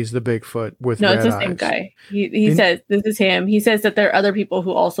also sees the Bigfoot with red eyes. No, it's the same guy. He says, this is him. He says that there are other people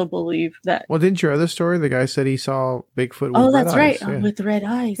who also believe that. Well, didn't your other story, the guy said he saw Bigfoot with red eyes? Oh, that's right. Yeah. With red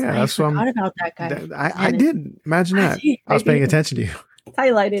eyes. Yeah, I forgot about that guy. I didn't. Imagine that. I was paying attention to you. It's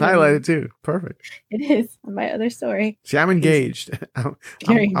highlighted. It's highlighted too. Perfect. It is on my other story. See, I'm engaged. I'm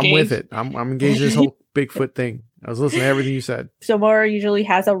with it. I'm engaged in this whole Bigfoot thing. I was listening to everything you said. So Moore usually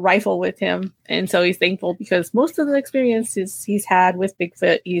has a rifle with him. And so he's thankful because most of the experiences he's had with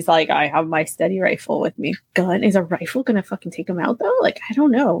Bigfoot, he's like, I have my steady rifle with me. Gun, is a rifle going to fucking take him out though? Like, I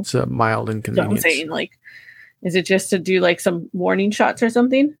don't know. It's a mild inconvenience. So I'm saying, like, is it just to do like some warning shots or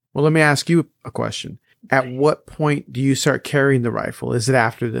something? Well, let me ask you a question. At what point do you start carrying the rifle? Is it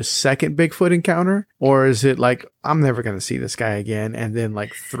after the second Bigfoot encounter? Or is it like, I'm never going to see this guy again, and then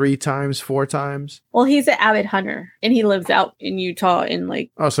like 3 times, 4 times? Well, he's an avid hunter, and he lives out in Utah in like...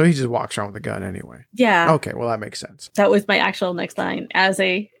 Oh, so he just walks around with a gun anyway. Yeah. Okay, well, that makes sense. That was my actual next line. As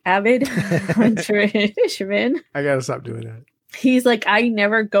a avid hunter and fisherman. I got to stop doing that. He's like, I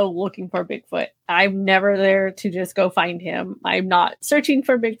never go looking for Bigfoot. I'm never there to just go find him. I'm not searching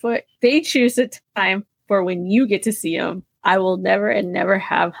for Bigfoot. They choose a time for when you get to see him. I will never and never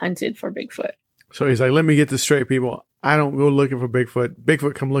have hunted for Bigfoot. So he's like, let me get this straight, people. I don't go looking for Bigfoot.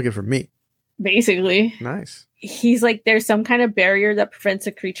 Bigfoot come looking for me. Basically. Nice. He's like, there's some kind of barrier that prevents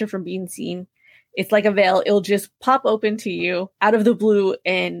a creature from being seen. It's like a veil. It'll just pop open to you out of the blue,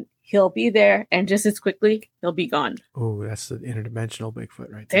 and he'll be there, and just as quickly, he'll be gone. Oh, that's the interdimensional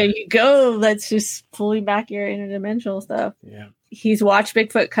Bigfoot right there. There you go. That's just pulling back your interdimensional stuff. Yeah. He's watched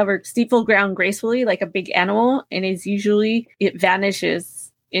Bigfoot cover steeple ground gracefully like a big animal, and it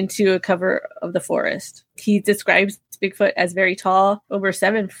vanishes into a cover of the forest. He describes Bigfoot as very tall, over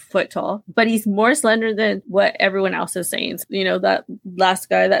 7 foot tall, but he's more slender than what everyone else is saying. You know, that last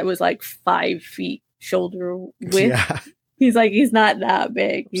guy that was like 5 feet shoulder width. Yeah. He's like, he's not that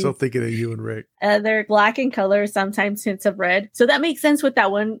big. I'm still thinking of you and Rick. They're black in color, sometimes hints of red. So that makes sense with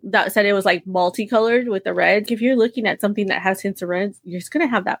that one that said it was like multicolored with the red. If you're looking at something that has hints of red, you're just going to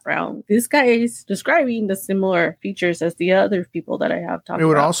have that brown. This guy is describing the similar features as the other people that I have talked about. It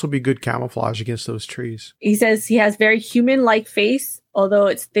would also be good camouflage against those trees. He says he has very human-like face, although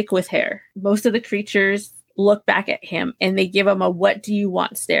it's thick with hair. Most of the creatures look back at him and they give him a "what do you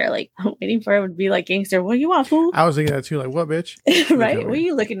want" stare. Like, I'm waiting for him to be like, gangster, what do you want, fool? I was thinking that too, like, what, bitch? Right? What are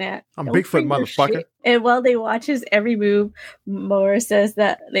you looking at? I'm Don't Bigfoot, motherfucker. And while they watch his every move, Moore says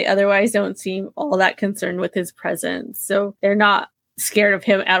that they otherwise don't seem all that concerned with his presence. So they're not scared of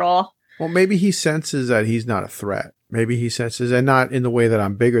him at all. Well, maybe he senses that he's not a threat. Maybe he senses, and not in the way that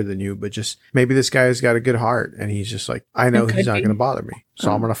I'm bigger than you, but just maybe this guy's got a good heart and he's just like, I know he's not going to bother me.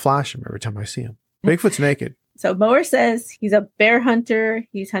 So I'm going to flash him every time I see him. Bigfoot's naked. So Moore says he's a bear hunter.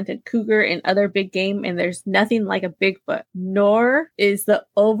 He's hunted cougar and other big game, and there's nothing like a Bigfoot, nor is the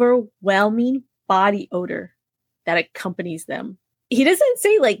overwhelming body odor that accompanies them. He doesn't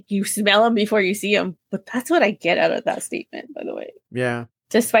say like you smell him before you see him, but that's what I get out of that statement, by the way. Yeah.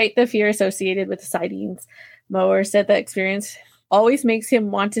 Despite the fear associated with the sightings, Moore said the experience always makes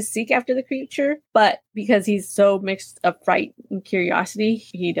him want to seek after the creature, but because he's so mixed of fright and curiosity,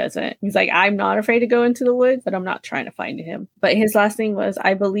 he doesn't. He's like, I'm not afraid to go into the woods, but I'm not trying to find him. But his last thing was,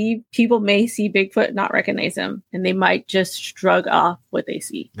 I believe people may see Bigfoot, not recognize him, and they might just shrug off what they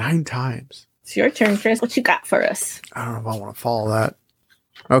see. 9 times. It's your turn, Chris. What you got for us? I don't know if I want to follow that.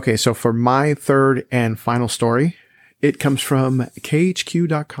 Okay, so for my third and final story, it comes from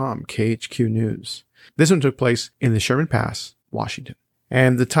KHQ.com, KHQ News. This one took place in the Sherman Pass, Washington.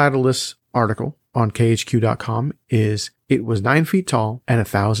 And the title of this article on KHQ.com is, "It was 9 feet tall and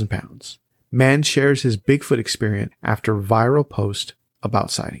 1,000 pounds. Man shares his Bigfoot experience after viral post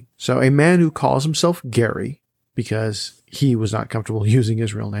about sighting." So a man who calls himself Gary, because he was not comfortable using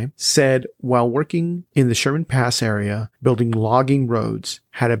his real name, said while working in the Sherman Pass area, building logging roads,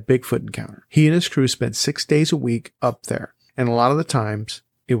 had a Bigfoot encounter. He and his crew spent 6 days a week up there. And a lot of the times,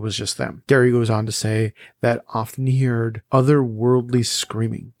 it was just them. Gary goes on to say that often he heard otherworldly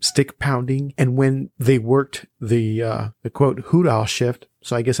screaming, stick pounding, and when they worked the quote hoot owl shift,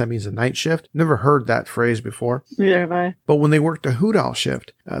 so I guess that means the night shift. Never heard that phrase before. Neither have I. But when they worked the hoot owl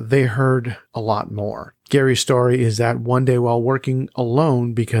shift, they heard a lot more. Gary's story is that one day while working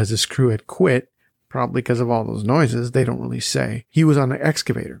alone because his crew had quit, probably because of all those noises, they don't really say, he was on an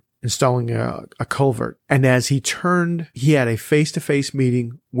excavator installing a culvert. And as he turned, he had a face-to-face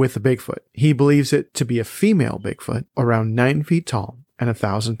meeting with a Bigfoot. He believes it to be a female Bigfoot, around 9 feet tall and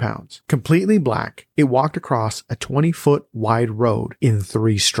 1,000 pounds. Completely black, it walked across a 20-foot wide road in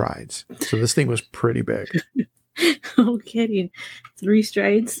 3 strides. So this thing was pretty big. No kidding. 3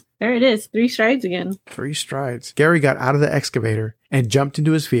 strides. There it is. 3 strides again. 3 strides. Gary got out of the excavator and jumped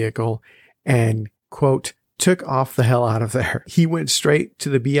into his vehicle and, quote, took off the hell out of there. He went straight to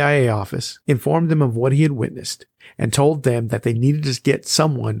the BIA office, informed them of what he had witnessed, and told them that they needed to get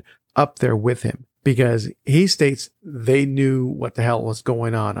someone up there with him. because he states they knew what the hell was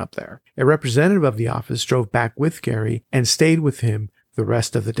going on up there. A representative of the office drove back with Gary and stayed with him the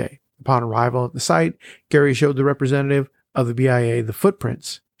rest of the day. Upon arrival at the site, Gary showed the representative of the BIA the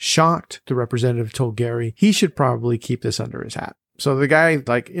footprints. Shocked, the representative told Gary he should probably keep this under his hat. So the guy,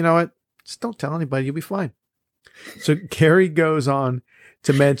 like, you know what? Just don't tell anybody. You'll be fine. So Gary goes on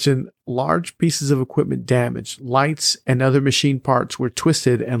to mention large pieces of equipment damaged. Lights and other machine parts were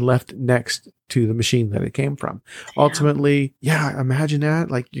twisted and left next to the machine that it came from. Ultimately, yeah, imagine that.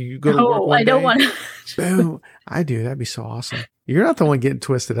 Like you go to work one I don't day, want to. boom. I do. That'd be so awesome. You're not the one getting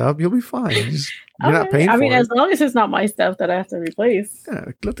twisted up. You'll be fine. You're not paying for it. I mean, as long as it's not my stuff that I have to replace. Yeah,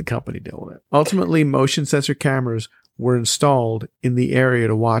 let the company deal with it. Ultimately, motion sensor cameras were installed in the area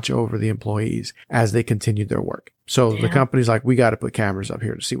to watch over the employees as they continued their work. So the company's like, we got to put cameras up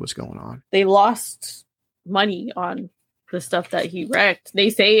here to see what's going on. They lost money on the stuff that he wrecked. They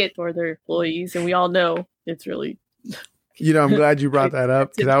say it for their employees, and we all know it's really... You know, I'm glad you brought that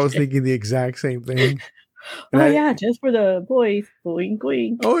up because I was thinking the exact same thing. And just for the employees. Boing,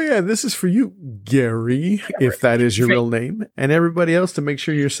 boing. Oh, yeah, this is for you, Gary, if that is your real name, and everybody else to make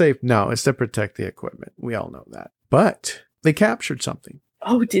sure you're safe. No, it's to protect the equipment. We all know that. But they captured something.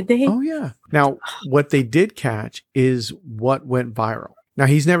 Oh, did they? Oh, yeah. Now, what they did catch is what went viral. Now,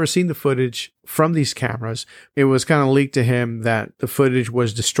 he's never seen the footage from these cameras. It was kind of leaked to him that the footage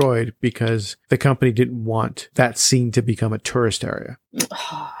was destroyed because the company didn't want that scene to become a tourist area.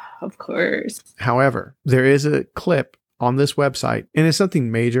 Of course. However, there is a clip on this website, and it's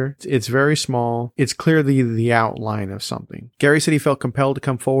nothing major. It's very small. It's clearly the outline of something. Gary said he felt compelled to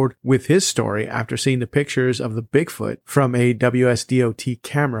come forward with his story after seeing the pictures of the Bigfoot from a WSDOT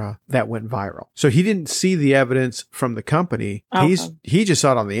camera that went viral. So he didn't see the evidence from the company. He just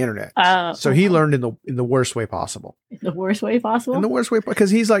saw it on the internet. So he learned in the worst way possible. In the worst way possible? In the worst way,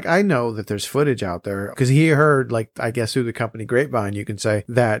 because he's like, I know that there's footage out there. Because he heard, like, I guess through the company grapevine, you can say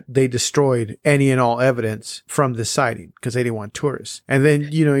that they destroyed any and all evidence from this sighting because they didn't want tourists. And then,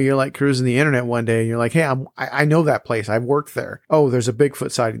 you know, you're like cruising the internet one day and you're like, hey, I know that place. I've worked there. Oh, there's a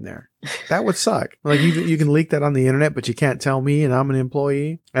Bigfoot sighting there. That would suck. Like you can leak that on the internet, but you can't tell me and I'm an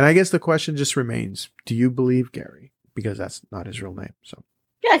employee. And I guess the question just remains, do you believe Gary? Because that's not his real name. So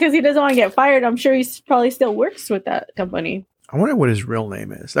yeah, because he doesn't want to get fired. I'm sure he probably still works with that company. I wonder what his real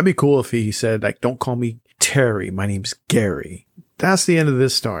name is. That'd be cool if he said, like, don't call me Terry. My name's Gary. That's the end of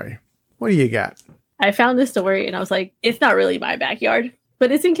this story. What do you got? I found this story and I was like, it's not really my backyard,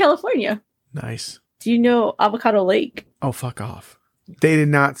 but it's in California. Nice. Do you know Avocado Lake? Oh, fuck off. They did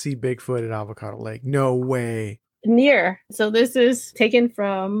not see Bigfoot at Avocado Lake. No way. Near. So this is taken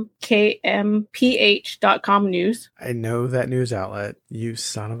from kmph.com news. I know that news outlet. You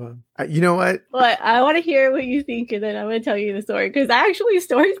son of a... You know what? Well, I want to hear what you think, and then I'm going to tell you the story, because actually the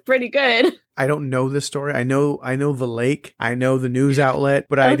story's pretty good. I don't know this story. I know the lake. I know the news outlet,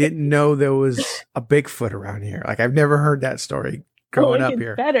 but I didn't know there was a Bigfoot around here. Like, I've never heard that story growing up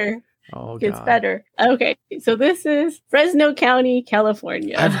here. Better. Oh, God. It's better. Okay, so this is Fresno County,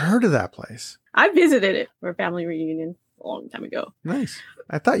 California. I've heard of that place. I visited it for a family reunion a long time ago. Nice.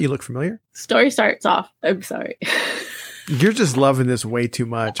 I thought you looked familiar. Story starts off. I'm sorry. You're just loving this way too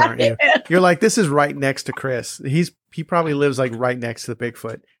much, aren't you? You're like, this is right next to Chris. He probably lives like right next to the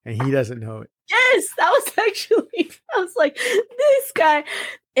Bigfoot and he doesn't know it. Yes, I was like, this guy.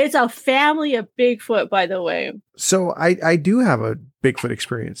 It's a family of Bigfoot, by the way. So I do have a Bigfoot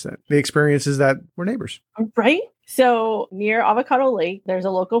experience then. The experience is that we're neighbors. Right? So near Avocado Lake, there's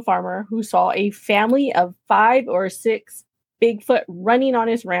a local farmer who saw a family of 5 or 6 Bigfoot running on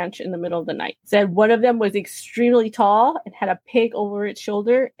his ranch in the middle of the night. Said one of them was extremely tall and had a pig over its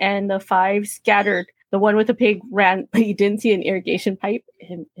shoulder, and the 5 scattered. The one with the pig ran, but he didn't see an irrigation pipe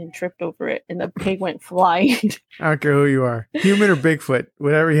and tripped over it, and the pig went flying. I don't care who you are, human or Bigfoot,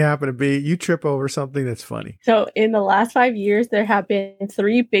 whatever you happen to be, you trip over something that's funny. So in the last 5 years, there have been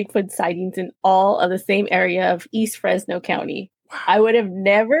 3 Bigfoot sightings in all of the same area of East Fresno County. Wow. I would have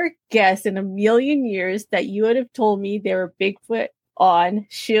never guessed in a million years that you would have told me there were Bigfoot on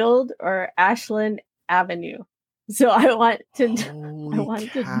Shield or Ashland Avenue. So I want to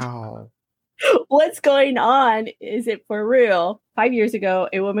know what's going on. Is it for real? 5 years ago,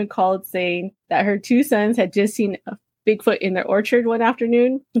 a woman called saying that her 2 sons had just seen a Bigfoot in their orchard one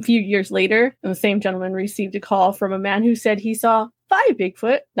afternoon. A few years later, the same gentleman received a call from a man who said he saw 5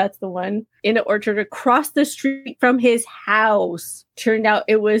 Bigfoot. That's the one in an orchard across the street from his house. Turned out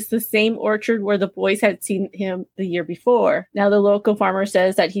it was the same orchard where the boys had seen him the year before. Now the local farmer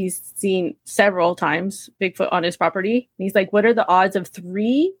says that he's seen several times Bigfoot on his property. And he's like, what are the odds of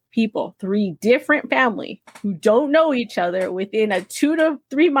 3 people, 3 different family who don't know each other within a 2 to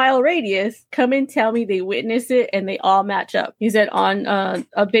 3 mile radius come and tell me they witnessed it and they all match up? He said on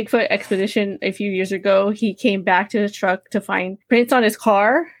a Bigfoot expedition a few years ago, he came back to his truck to find prints on his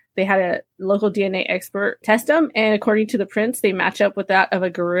car. They had a local DNA expert test them, and according to the prints, they match up with that of a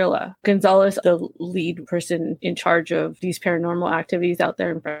gorilla. Gonzalez, the lead person in charge of these paranormal activities out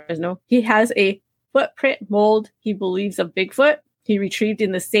there in Fresno, he has a footprint mold he believes of Bigfoot. He retrieved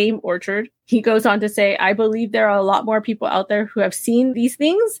in the same orchard. He goes on to say, I believe there are a lot more people out there who have seen these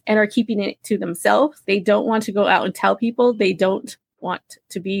things and are keeping it to themselves. They don't want to go out and tell people. They don't want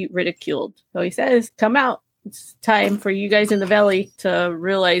to be ridiculed. So he says, come out. It's time for you guys in the valley to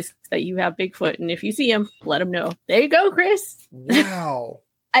realize that you have Bigfoot. And if you see him, let him know. There you go, Chris. Wow.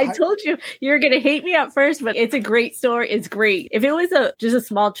 I told you you're going to hate me at first, but it's a great story. It's great. If it was just a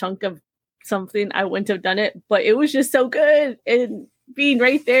small chunk of something, I wouldn't have done it. But it was just so good. And being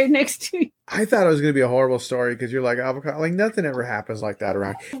right there next to you. I thought it was going to be a horrible story because you're like, avocado. Like nothing ever happens like that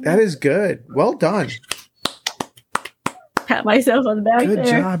around. That is good. Well done. Pat myself on the back. Good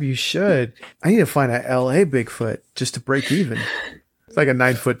job. You should. I need to find a LA Bigfoot just to break even. It's like a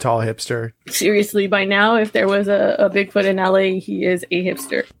 9 foot tall hipster. Seriously, by now, if there was a Bigfoot in LA, he is a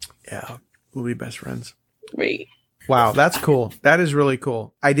hipster. Yeah. We'll be best friends. Right. Wow. That's cool. That is really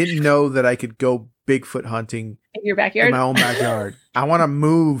cool. I didn't know that I could go Bigfoot hunting in your backyard? In my own backyard. I want to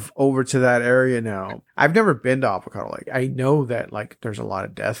move over to that area now. I've never been to Avocado Lake. I know that like there's a lot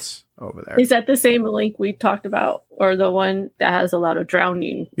of deaths over there. Is that the same lake we talked about, or the one that has a lot of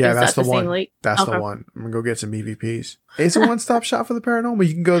drowning? Yeah, is that's that the one. Same lake? That's Okay. the one. I'm gonna go get some EVPs. It's a one-stop shop for the paranormal.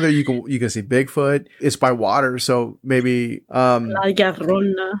 You can go there. You can see Bigfoot. It's by water, so maybe. La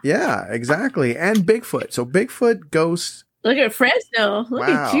Garrona. Yeah, exactly, and Bigfoot. So Bigfoot, ghosts. Look at Fresno. Look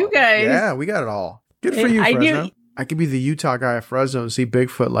Wow. at you guys. Yeah, we got it all. Good for you, Fresno. I could be the Utah guy at Fresno and see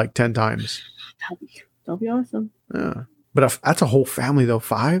Bigfoot like 10 times. That'll be awesome. Yeah, but that's a whole family though.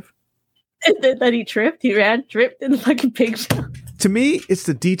 5. And then that he tripped. He ran, tripped in the fucking pig shop. To me, it's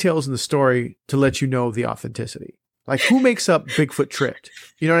the details in the story to let you know the authenticity. Like, who makes up Bigfoot tripped?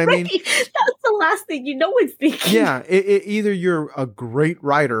 You know what I mean? That's the last thing you know is thinking. Yeah, either you're a great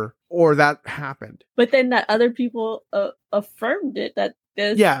writer or that happened. But then that other people affirmed it. That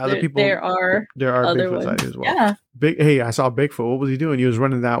other people. There are other Bigfoot ones. sightings as well. Yeah. Hey, I saw Bigfoot. What was he doing? He was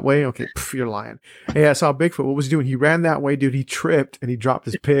running that way. Okay, you're lying. Hey, I saw Bigfoot. What was he doing? He ran that way, dude. He tripped and he dropped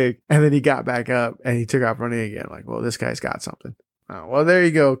his pig, and then he got back up and he took off running again. Like, well, this guy's got something. Oh, well, there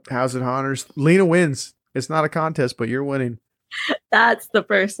you go. How's it, Honners? Lena wins. It's not a contest, but you're winning. That's the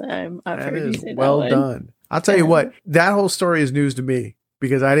first time I've That heard you is say well that done. I'll tell you what, that whole story is news to me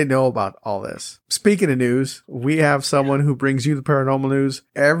because I didn't know about all this. Speaking of news, we have someone who brings you the paranormal news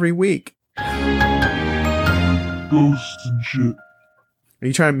every week. Ghosts and shit. Are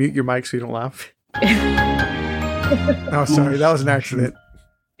you trying to mute your mic so you don't laugh? Oh, sorry. That was an accident.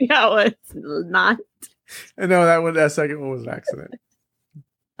 Yeah, it was not. No, that second one was an accident.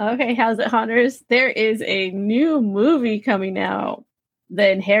 Okay, how's it, Hunters? There is a new movie coming out,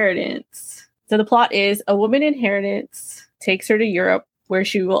 The Inheritance. So the plot is a woman inheritance takes her to Europe where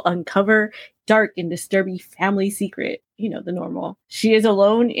she will uncover dark and disturbing family secret. You know, the normal. She is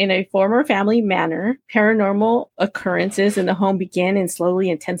alone in a former family manor. Paranormal occurrences in the home begin and slowly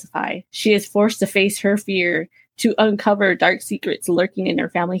intensify. She is forced to face her fear to uncover dark secrets lurking in her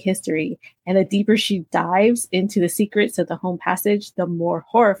family history. And the deeper she dives into the secrets of the home passage, the more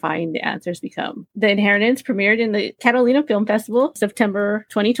horrifying the answers become. The Inheritance premiered in the Catalina Film Festival, September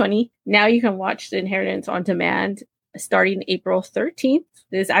 2020. Now you can watch The Inheritance on demand starting April 13th.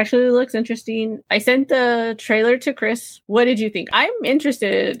 This actually looks interesting. I sent the trailer to Chris. What did you think? I'm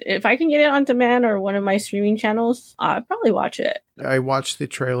interested. If I can get it on demand or one of my streaming channels, I'll probably watch it. I watched the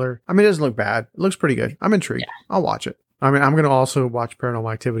trailer. I mean, it doesn't look bad. It looks pretty good. I'm intrigued. Yeah. I'll watch it. I mean, I'm going to also watch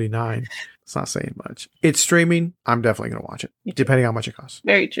Paranormal Activity 9. It's not saying much. It's streaming. I'm definitely going to watch it, depending on how much it costs.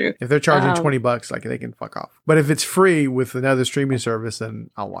 Very true. If they're charging $20, like, they can fuck off. But if it's free with another streaming service, then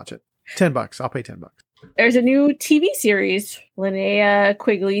I'll watch it. $10. I'll pay $10. There's a new TV series, Linnea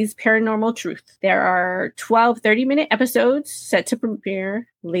Quigley's Paranormal Truth. There are 12 30-minute episodes set to premiere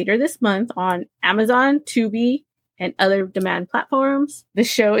later this month on Amazon, Tubi, and other demand platforms. The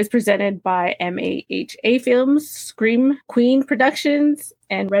show is presented by MAHA Films, Scream Queen Productions,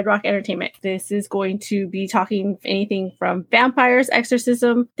 and Red Rock Entertainment. This is going to be talking anything from vampires,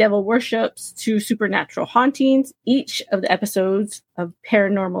 exorcism, devil worships, to supernatural hauntings. Each of the episodes of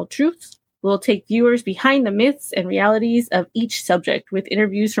Paranormal Truth will take viewers behind the myths and realities of each subject with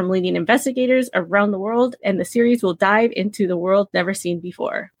interviews from leading investigators around the world, and the series will dive into the world never seen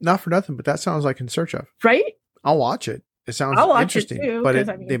before. Not for nothing, but that sounds like In Search Of. Right? I'll watch it. It sounds interesting, too, but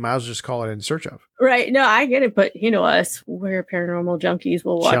they might as well just call it In Search Of. Right. No, I get it. But you know us, we're paranormal junkies.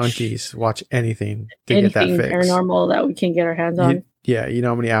 We'll watch anything to get that fix. Paranormal that we can get our hands on. You know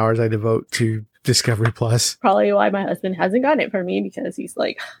how many hours I devote to Discovery Plus? Probably why my husband hasn't gotten it for me, because he's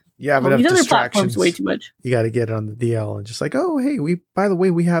like, but these other platforms way too much. You got to get it on the DL and just like, oh, hey, by the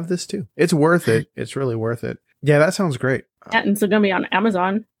way, we have this too. It's worth it. It's really worth it. Yeah, that sounds great. Yeah, and it's going to be on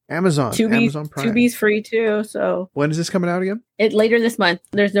Amazon. Amazon Prime. Tubi's free too. So when is this coming out again? Later this month.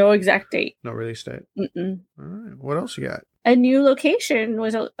 There's no exact date. No release date. Mm-mm. All right. What else you got? A new location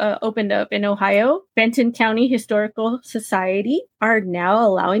was opened up in Ohio. Benton County Historical Society are now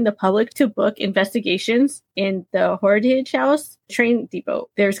allowing the public to book investigations in the Heritage House train depot.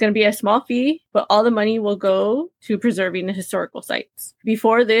 There's going to be a small fee, but all the money will go to preserving the historical sites.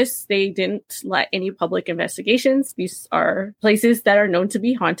 Before this, they didn't let any public investigations. These are places that are known to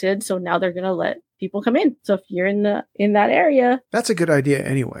be haunted, so now they're going to let people come in. So if you're in that area, that's a good idea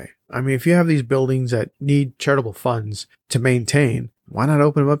anyway. I mean, if you have these buildings that need charitable funds to maintain, why not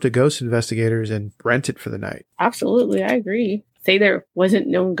open them up to ghost investigators and rent it for the night? Absolutely. I agree. Say there wasn't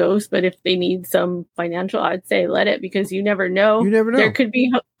known ghosts, but if they need some financial, I'd say let it, because you never know. There could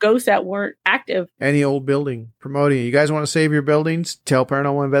be ghosts that weren't active. Any old building promoting it. You guys want to save your buildings? Tell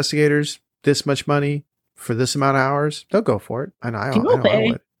paranormal investigators this much money for this amount of hours. They'll go for it. And I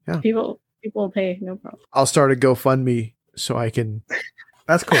would. Yeah. People will pay. No problem. I'll start a GoFundMe so I can.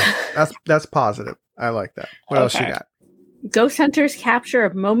 That's cool. That's positive. I like that. What else you got? Ghost hunters capture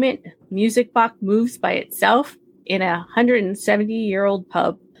a moment music box moves by itself in a 170-year-old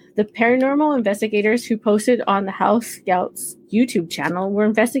pub. The paranormal investigators who posted on the House Scouts YouTube channel were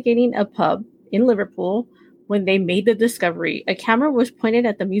investigating a pub in Liverpool when they made the discovery. A camera was pointed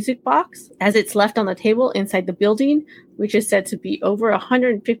at the music box as it's left on the table inside the building, which is said to be over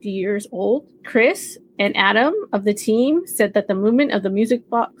 150 years old. Chris and Adam of the team said that the movement of the music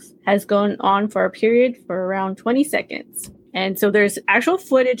box has gone on for a period for around 20 seconds. And so there's actual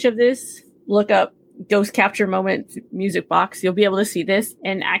footage of this. Look up Ghost Capture Moment Music Box. You'll be able to see this.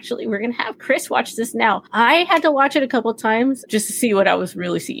 And actually, we're going to have Chris watch this now. I had to watch it a couple times just to see what I was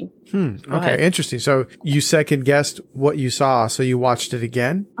really seeing. Okay, interesting. So you second guessed what you saw, so you watched it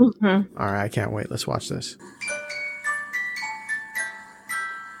again? Mm-hmm. All right, I can't wait. Let's watch this.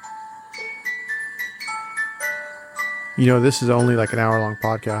 You know, this is only like an hour-long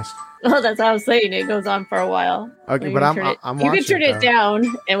podcast. Oh, that's what I was saying. It goes on for a while. Okay, but I'm watching. You can turn it down,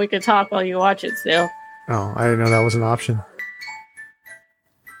 and we can talk while you watch it still. Oh, I didn't know that was an option.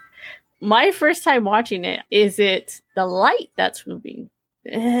 My first time watching it, is it the light that's moving?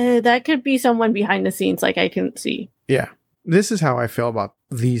 That could be someone behind the scenes, like I couldn't see. Yeah. This is how I feel about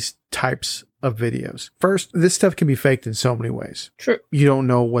these types of videos. First, this stuff can be faked in so many ways. True. You don't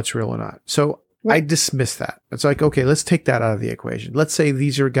know what's real or not. So right. I dismiss that. It's like, okay, let's take that out of the equation. Let's say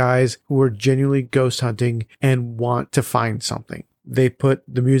these are guys who are genuinely ghost hunting and want to find something. They put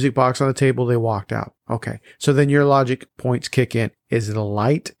the music box on the table. They walked out. Okay. So then your logic points kick in. Is it a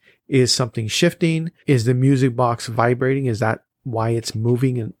light? Is something shifting? Is the music box vibrating? Is that why it's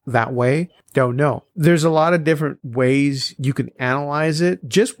moving in that way? Don't know. There's a lot of different ways you can analyze it.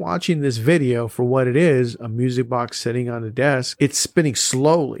 Just watching this video for what it is, a music box sitting on a desk, it's spinning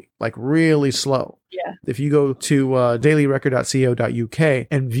slowly, like really slow. Yeah. If you go to dailyrecord.co.uk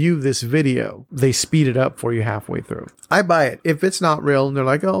and view this video, they speed it up for you halfway through. I buy it. If it's not real and they're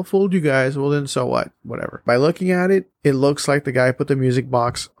like, oh, fooled you guys, well then so what? Whatever. By looking at it, it looks like the guy put the music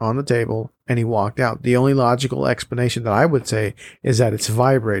box on the table and he walked out. The only logical explanation that I would say is that it's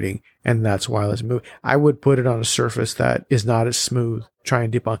vibrating and that's why it's moving. I would put it on a surface that is not as smooth. Try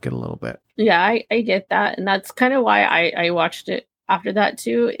and debunk it a little bit. Yeah, I get that. And that's kind of why I watched it after that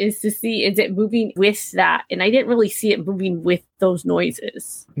too, is to see, is it moving with that? And I didn't really see it moving with those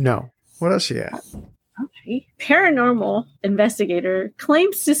noises. No. What else you got? Okay. Paranormal investigator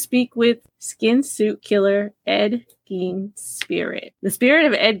claims to speak with skin suit killer Ed Gein's spirit. The spirit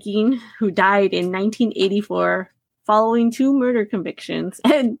of Ed Gein, who died in 1984 following 2 murder convictions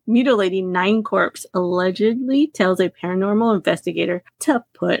and mutilating 9 corpses, allegedly tells a paranormal investigator to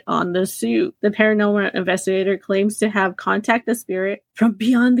put on the suit. The paranormal investigator claims to have contacted the spirit from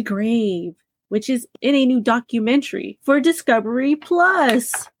beyond the grave, which is in a new documentary for Discovery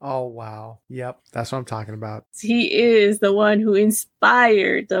Plus. Oh, wow. Yep. That's what I'm talking about. He is the one who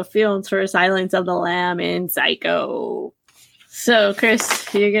inspired the films for Silence of the Lamb and Psycho. So, Chris,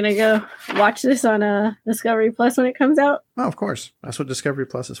 you're going to go watch this on Discovery Plus when it comes out? Oh, of course. That's what Discovery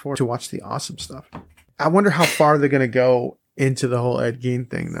Plus is for, to watch the awesome stuff. I wonder how far they're going to go into the whole Ed Gein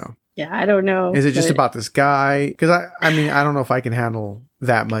thing, though. Yeah, I don't know. Is it just about this guy? Because, I mean, I don't know if I can handle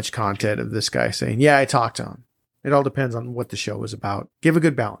that much content of this guy saying, yeah, I talked to him. It all depends on what the show is about. Give a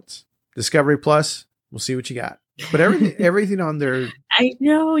good balance. Discovery Plus, we'll see what you got. But everything on there. I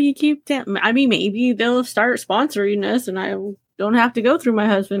know you keep. I mean, maybe they'll start sponsoring us, and I don't have to go through my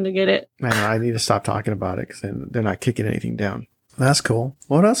husband to get it. I know. I need to stop talking about it because they're not kicking anything down. That's cool.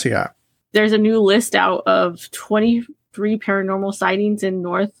 What else you got? There's a new list out of 23 paranormal sightings in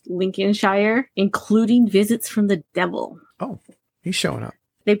North Lincolnshire, including visits from the devil. Oh, he's showing up.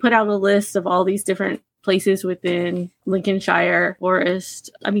 They put out a list of all these different places within Lincolnshire Forest.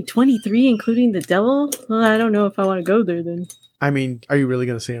 I mean, 23, including the devil? Well, I don't know if I want to go there then. I mean, are you really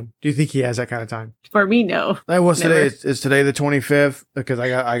going to see him? Do you think he has that kind of time? For me, no. What's today? It's today the 25th? Because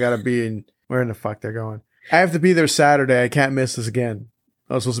I got to be in... Where in the fuck they're going? I have to be there Saturday. I can't miss this again.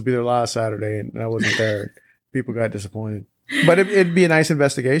 I was supposed to be there last Saturday, and I wasn't there. People got disappointed. But it'd be a nice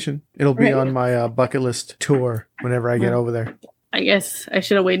investigation. It'll be on my bucket list tour whenever I get over there. I guess I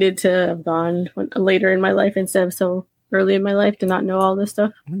should have waited to have gone later in my life instead of so early in my life to not know all this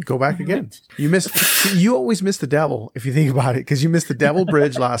stuff. Go back again. You always miss the devil if you think about it, because you missed the Devil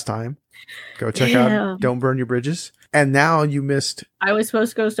Bridge last time. Go check out Don't Burn Your Bridges. And now you missed... I was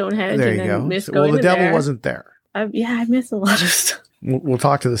supposed to go Stonehenge. There you go. Well, the devil wasn't there. I missed a lot of stuff. We'll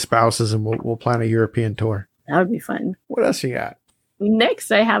talk to the spouses and we'll plan a European tour. That would be fun. What else you got? Next,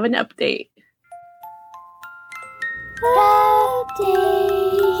 I have an update. Update.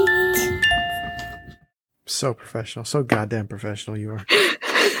 So professional. So goddamn professional you are.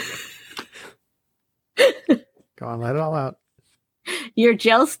 Go on, let it all out. Your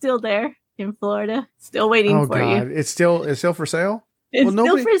gel's still there in Florida. Still waiting for you. It's still for sale? It's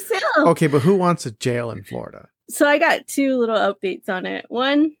still for sale. Okay, but who wants a jail in Florida? So I got two little updates on it.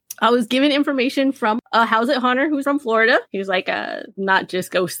 One, I was given information from a house at Hunter who's from Florida. He was like, not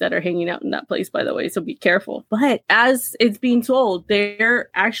just ghosts that are hanging out in that place, by the way, so be careful. But as it's being told, they're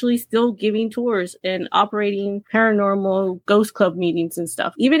actually still giving tours and operating paranormal ghost club meetings and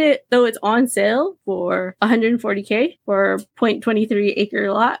stuff. Even though it's on sale for $140K for a 0.23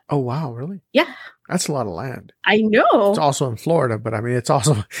 acre lot. Oh, wow, really? Yeah. That's a lot of land. I know. It's also in Florida, but I mean, it's a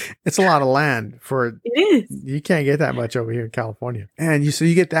lot of land for. It is. You can't get that much over here in California, and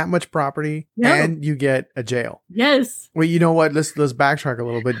you get that much property, and you get a jail. Yes. Well, you know what? Let's backtrack a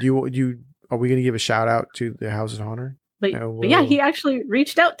little bit. Are we going to give a shout out to the House of Honor? But yeah, he actually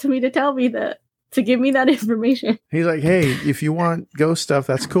reached out to me to tell me that. To give me that information. He's like, hey, if you want ghost stuff,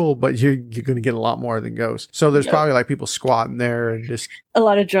 that's cool, but you're going to get a lot more than ghosts. So there's probably like people squatting there and just... A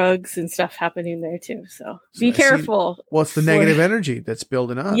lot of drugs and stuff happening there too, so be careful. What's the negative energy that's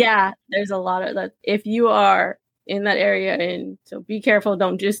building up? Yeah, there's a lot of that. If you are in that area, and so be careful.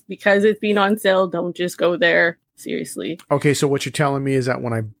 Don't just, because it's being on sale, don't just go there. Seriously. Okay, so what you're telling me is that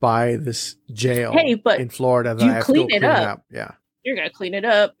when I buy this jail in Florida, that I have to go clean it up. Yeah. You're going to clean it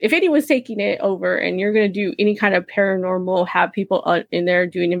up. If anyone's taking it over and you're going to do any kind of paranormal, have people in there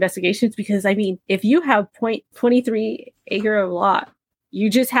doing investigations, because I mean, if you have 0.23 acre lot,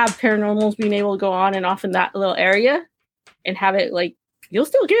 you just have paranormals being able to go on and off in that little area and have it like, you'll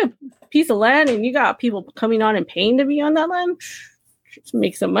still get a piece of land and you got people coming on and paying to be on that land. Just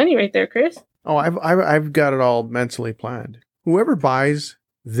make some money right there, Chris. Oh, I've got it all mentally planned. Whoever buys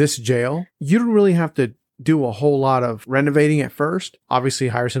this jail, you don't really have to do a whole lot of renovating at first. Obviously,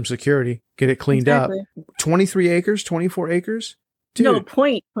 hire some security, get it cleaned up. 23 acres, 24 acres? Dude. No,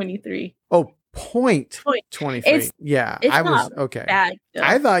 0.23. Oh, 0.23. Yeah, I was okay. Bad,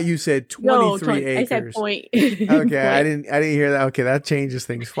 I thought you said 23 acres. I said point. Okay, point. I didn't hear that. Okay, that changes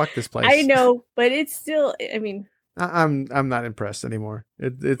things. Fuck this place. I know, but it's still, I mean, I'm not impressed anymore.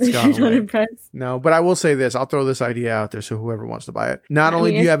 It's gone. You're not impressed? No, but I will say this. I'll throw this idea out there so whoever wants to buy it. Not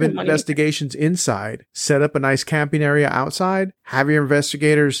only do you have investigations inside, set up a nice camping area outside, have your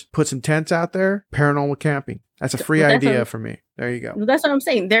investigators put some tents out there, paranormal camping. That's a free idea for me. There you go. That's what I'm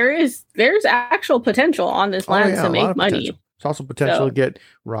saying. There's actual potential on this land to make money. It's also potential to get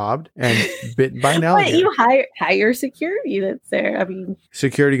robbed and bitten by an alligator. But you hire security that's there. I mean,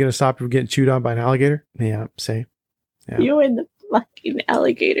 security going to stop you from getting chewed on by an alligator? Yeah, say. Yeah. You and the fucking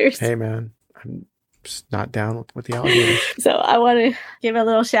alligators. Hey, man, I'm just not down with the alligators. So I want to give a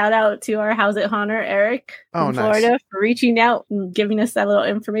little shout out to our house at Honor, Eric, from Florida, for reaching out and giving us that little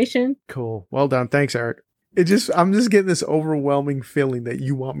information. Cool. Well done. Thanks, Eric. I'm just getting this overwhelming feeling that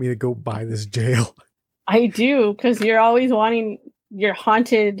you want me to go buy this jail. I do, because you're always wanting your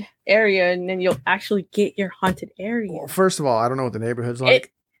haunted area, and then you'll actually get your haunted area. Well, first of all, I don't know what the neighborhood's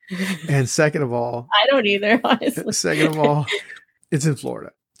like. And second of all, I don't either, honestly. Second of all, it's in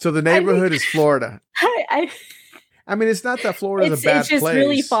Florida. So the neighborhood is Florida. I mean, it's not that Florida's a bad place. It's just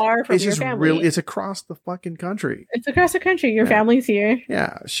really far from your family. It's across the fucking country. It's across the country. Your family's here.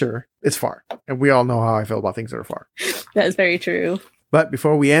 Yeah, sure. It's far. And we all know how I feel about things that are far. That's very true. But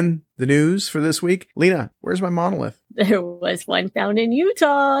before we end the news for this week, Lena, where's my monolith? There was one found in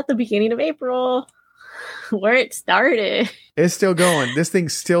Utah at the beginning of April, where it started. It's still going. This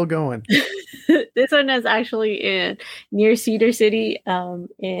thing's still going. This one is actually near Cedar City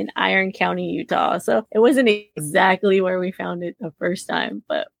in Iron County, Utah. So it wasn't exactly where we found it the first time,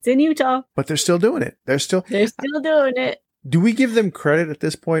 but it's in Utah. But they're still doing it. They're still doing it. Do we give them credit at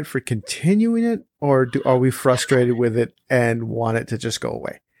this point for continuing it, or are we frustrated with it and want it to just go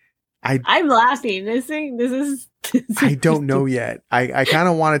away? I'm laughing. This is I don't know yet. I kind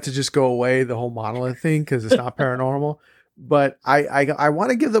of want it to just go away, the whole monolith thing, because it's not paranormal. But I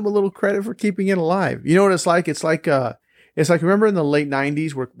want to give them a little credit for keeping it alive. You know what it's like? It's like remember in the late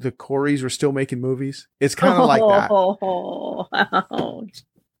 90s where the Coreys were still making movies? It's kind of like that. Ouch.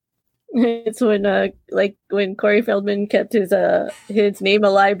 It's when Corey Feldman kept his name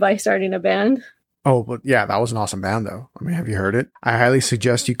alive by starting a band. Oh, but yeah, that was an awesome band though. I mean, have you heard it? I highly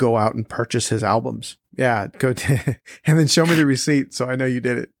suggest you go out and purchase his albums. Yeah, and then show me the receipt so I know you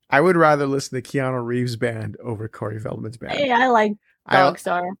did it. I would rather listen to Keanu Reeves' band over Corey Feldman's band. Hey, I like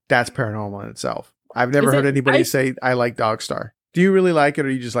Dogstar. That's paranormal in itself. I've never heard anybody say I like Dogstar. Do you really like it,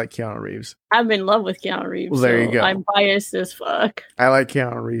 or you just like Keanu Reeves? I'm in love with Keanu Reeves. Well, there you go. I'm biased as fuck. I like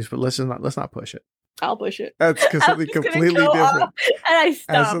Keanu Reeves, but let's not push it. I'll push it. That's something completely different. And I stopped.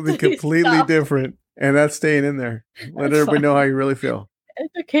 That's something completely different, and that's staying in there. Let everybody know how you really feel.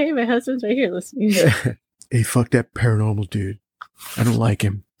 It's okay. My husband's right here listening. Hey, fuck that paranormal dude. I don't like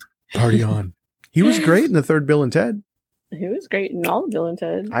him. Party on. He was great in the third Bill and Ted. He was great in all of Bill and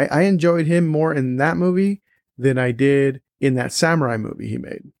Ted. I enjoyed him more in that movie than I did in that samurai movie he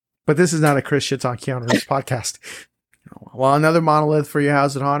made. But this is not a Chris Shits on Keanu Reeves podcast. Well, another monolith for your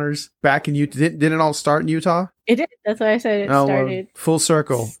House of Haunters. Back in Utah. Didn't it all start in Utah? It did. That's why I said it started. Full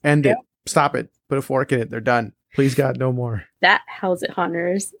circle. End it. Stop it. Put a fork in it. They're done. Please, God, no more. That House of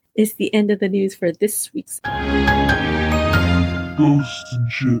Haunters is the end of the news for this week's Ghosts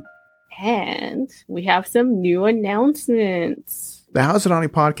and shit. And we have some new announcements. The House of Haunting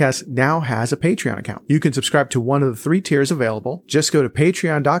podcast now has a Patreon account. You can subscribe to one of the 3 tiers available. Just go to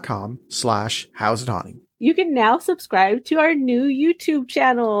patreon.com/House of Haunting. You can now subscribe to our new YouTube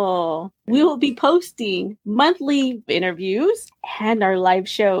channel. We will be posting monthly interviews and our live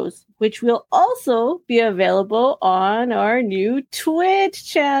shows, which will also be available on our new Twitch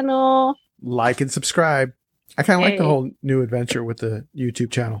channel. Like and subscribe. I kind of like the whole new adventure with the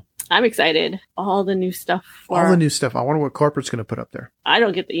YouTube channel. I'm excited. All the new stuff. All the new stuff. I wonder what corporate's going to put up there. I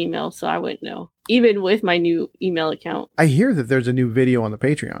don't get the email, so I wouldn't know. Even with my new email account. I hear that there's a new video on the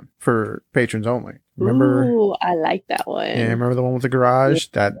Patreon for patrons only. Remember? Ooh, I like that one. Yeah, remember the one with the garage?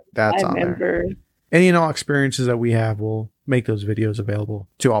 Yeah, that's on there. Any and all experiences that we have, we'll make those videos available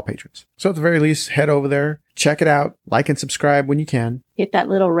to all patrons. So at the very least, head over there, check it out, like and subscribe when you can. Hit that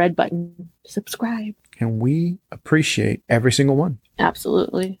little red button. Subscribe. And we appreciate every single one.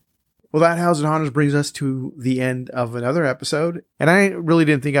 Absolutely. Well, that House of Haunters brings us to the end of another episode. And I really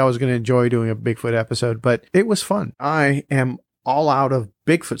didn't think I was going to enjoy doing a Bigfoot episode, but it was fun. I am all out of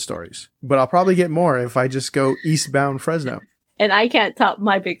Bigfoot stories, but I'll probably get more if I just go eastbound Fresno. And I can't top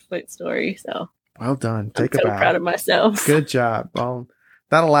my Bigfoot story, so. Well done. Take a bow. I'm so proud of myself. Good job. Well,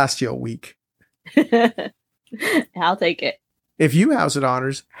 that'll last you a week. I'll take it. If you, House of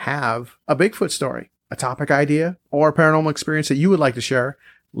Haunters, have a Bigfoot story, a topic idea, or a paranormal experience that you would like to share,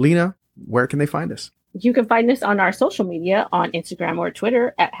 Lena, where can they find us? You can find us on our social media on Instagram or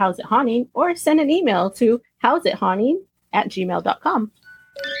Twitter at How's It Haunting, or send an email to howsithaunting@gmail.com.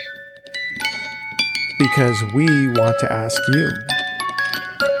 Because we want to ask you,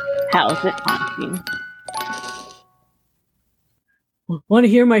 how's it haunting? Want to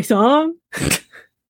hear my song?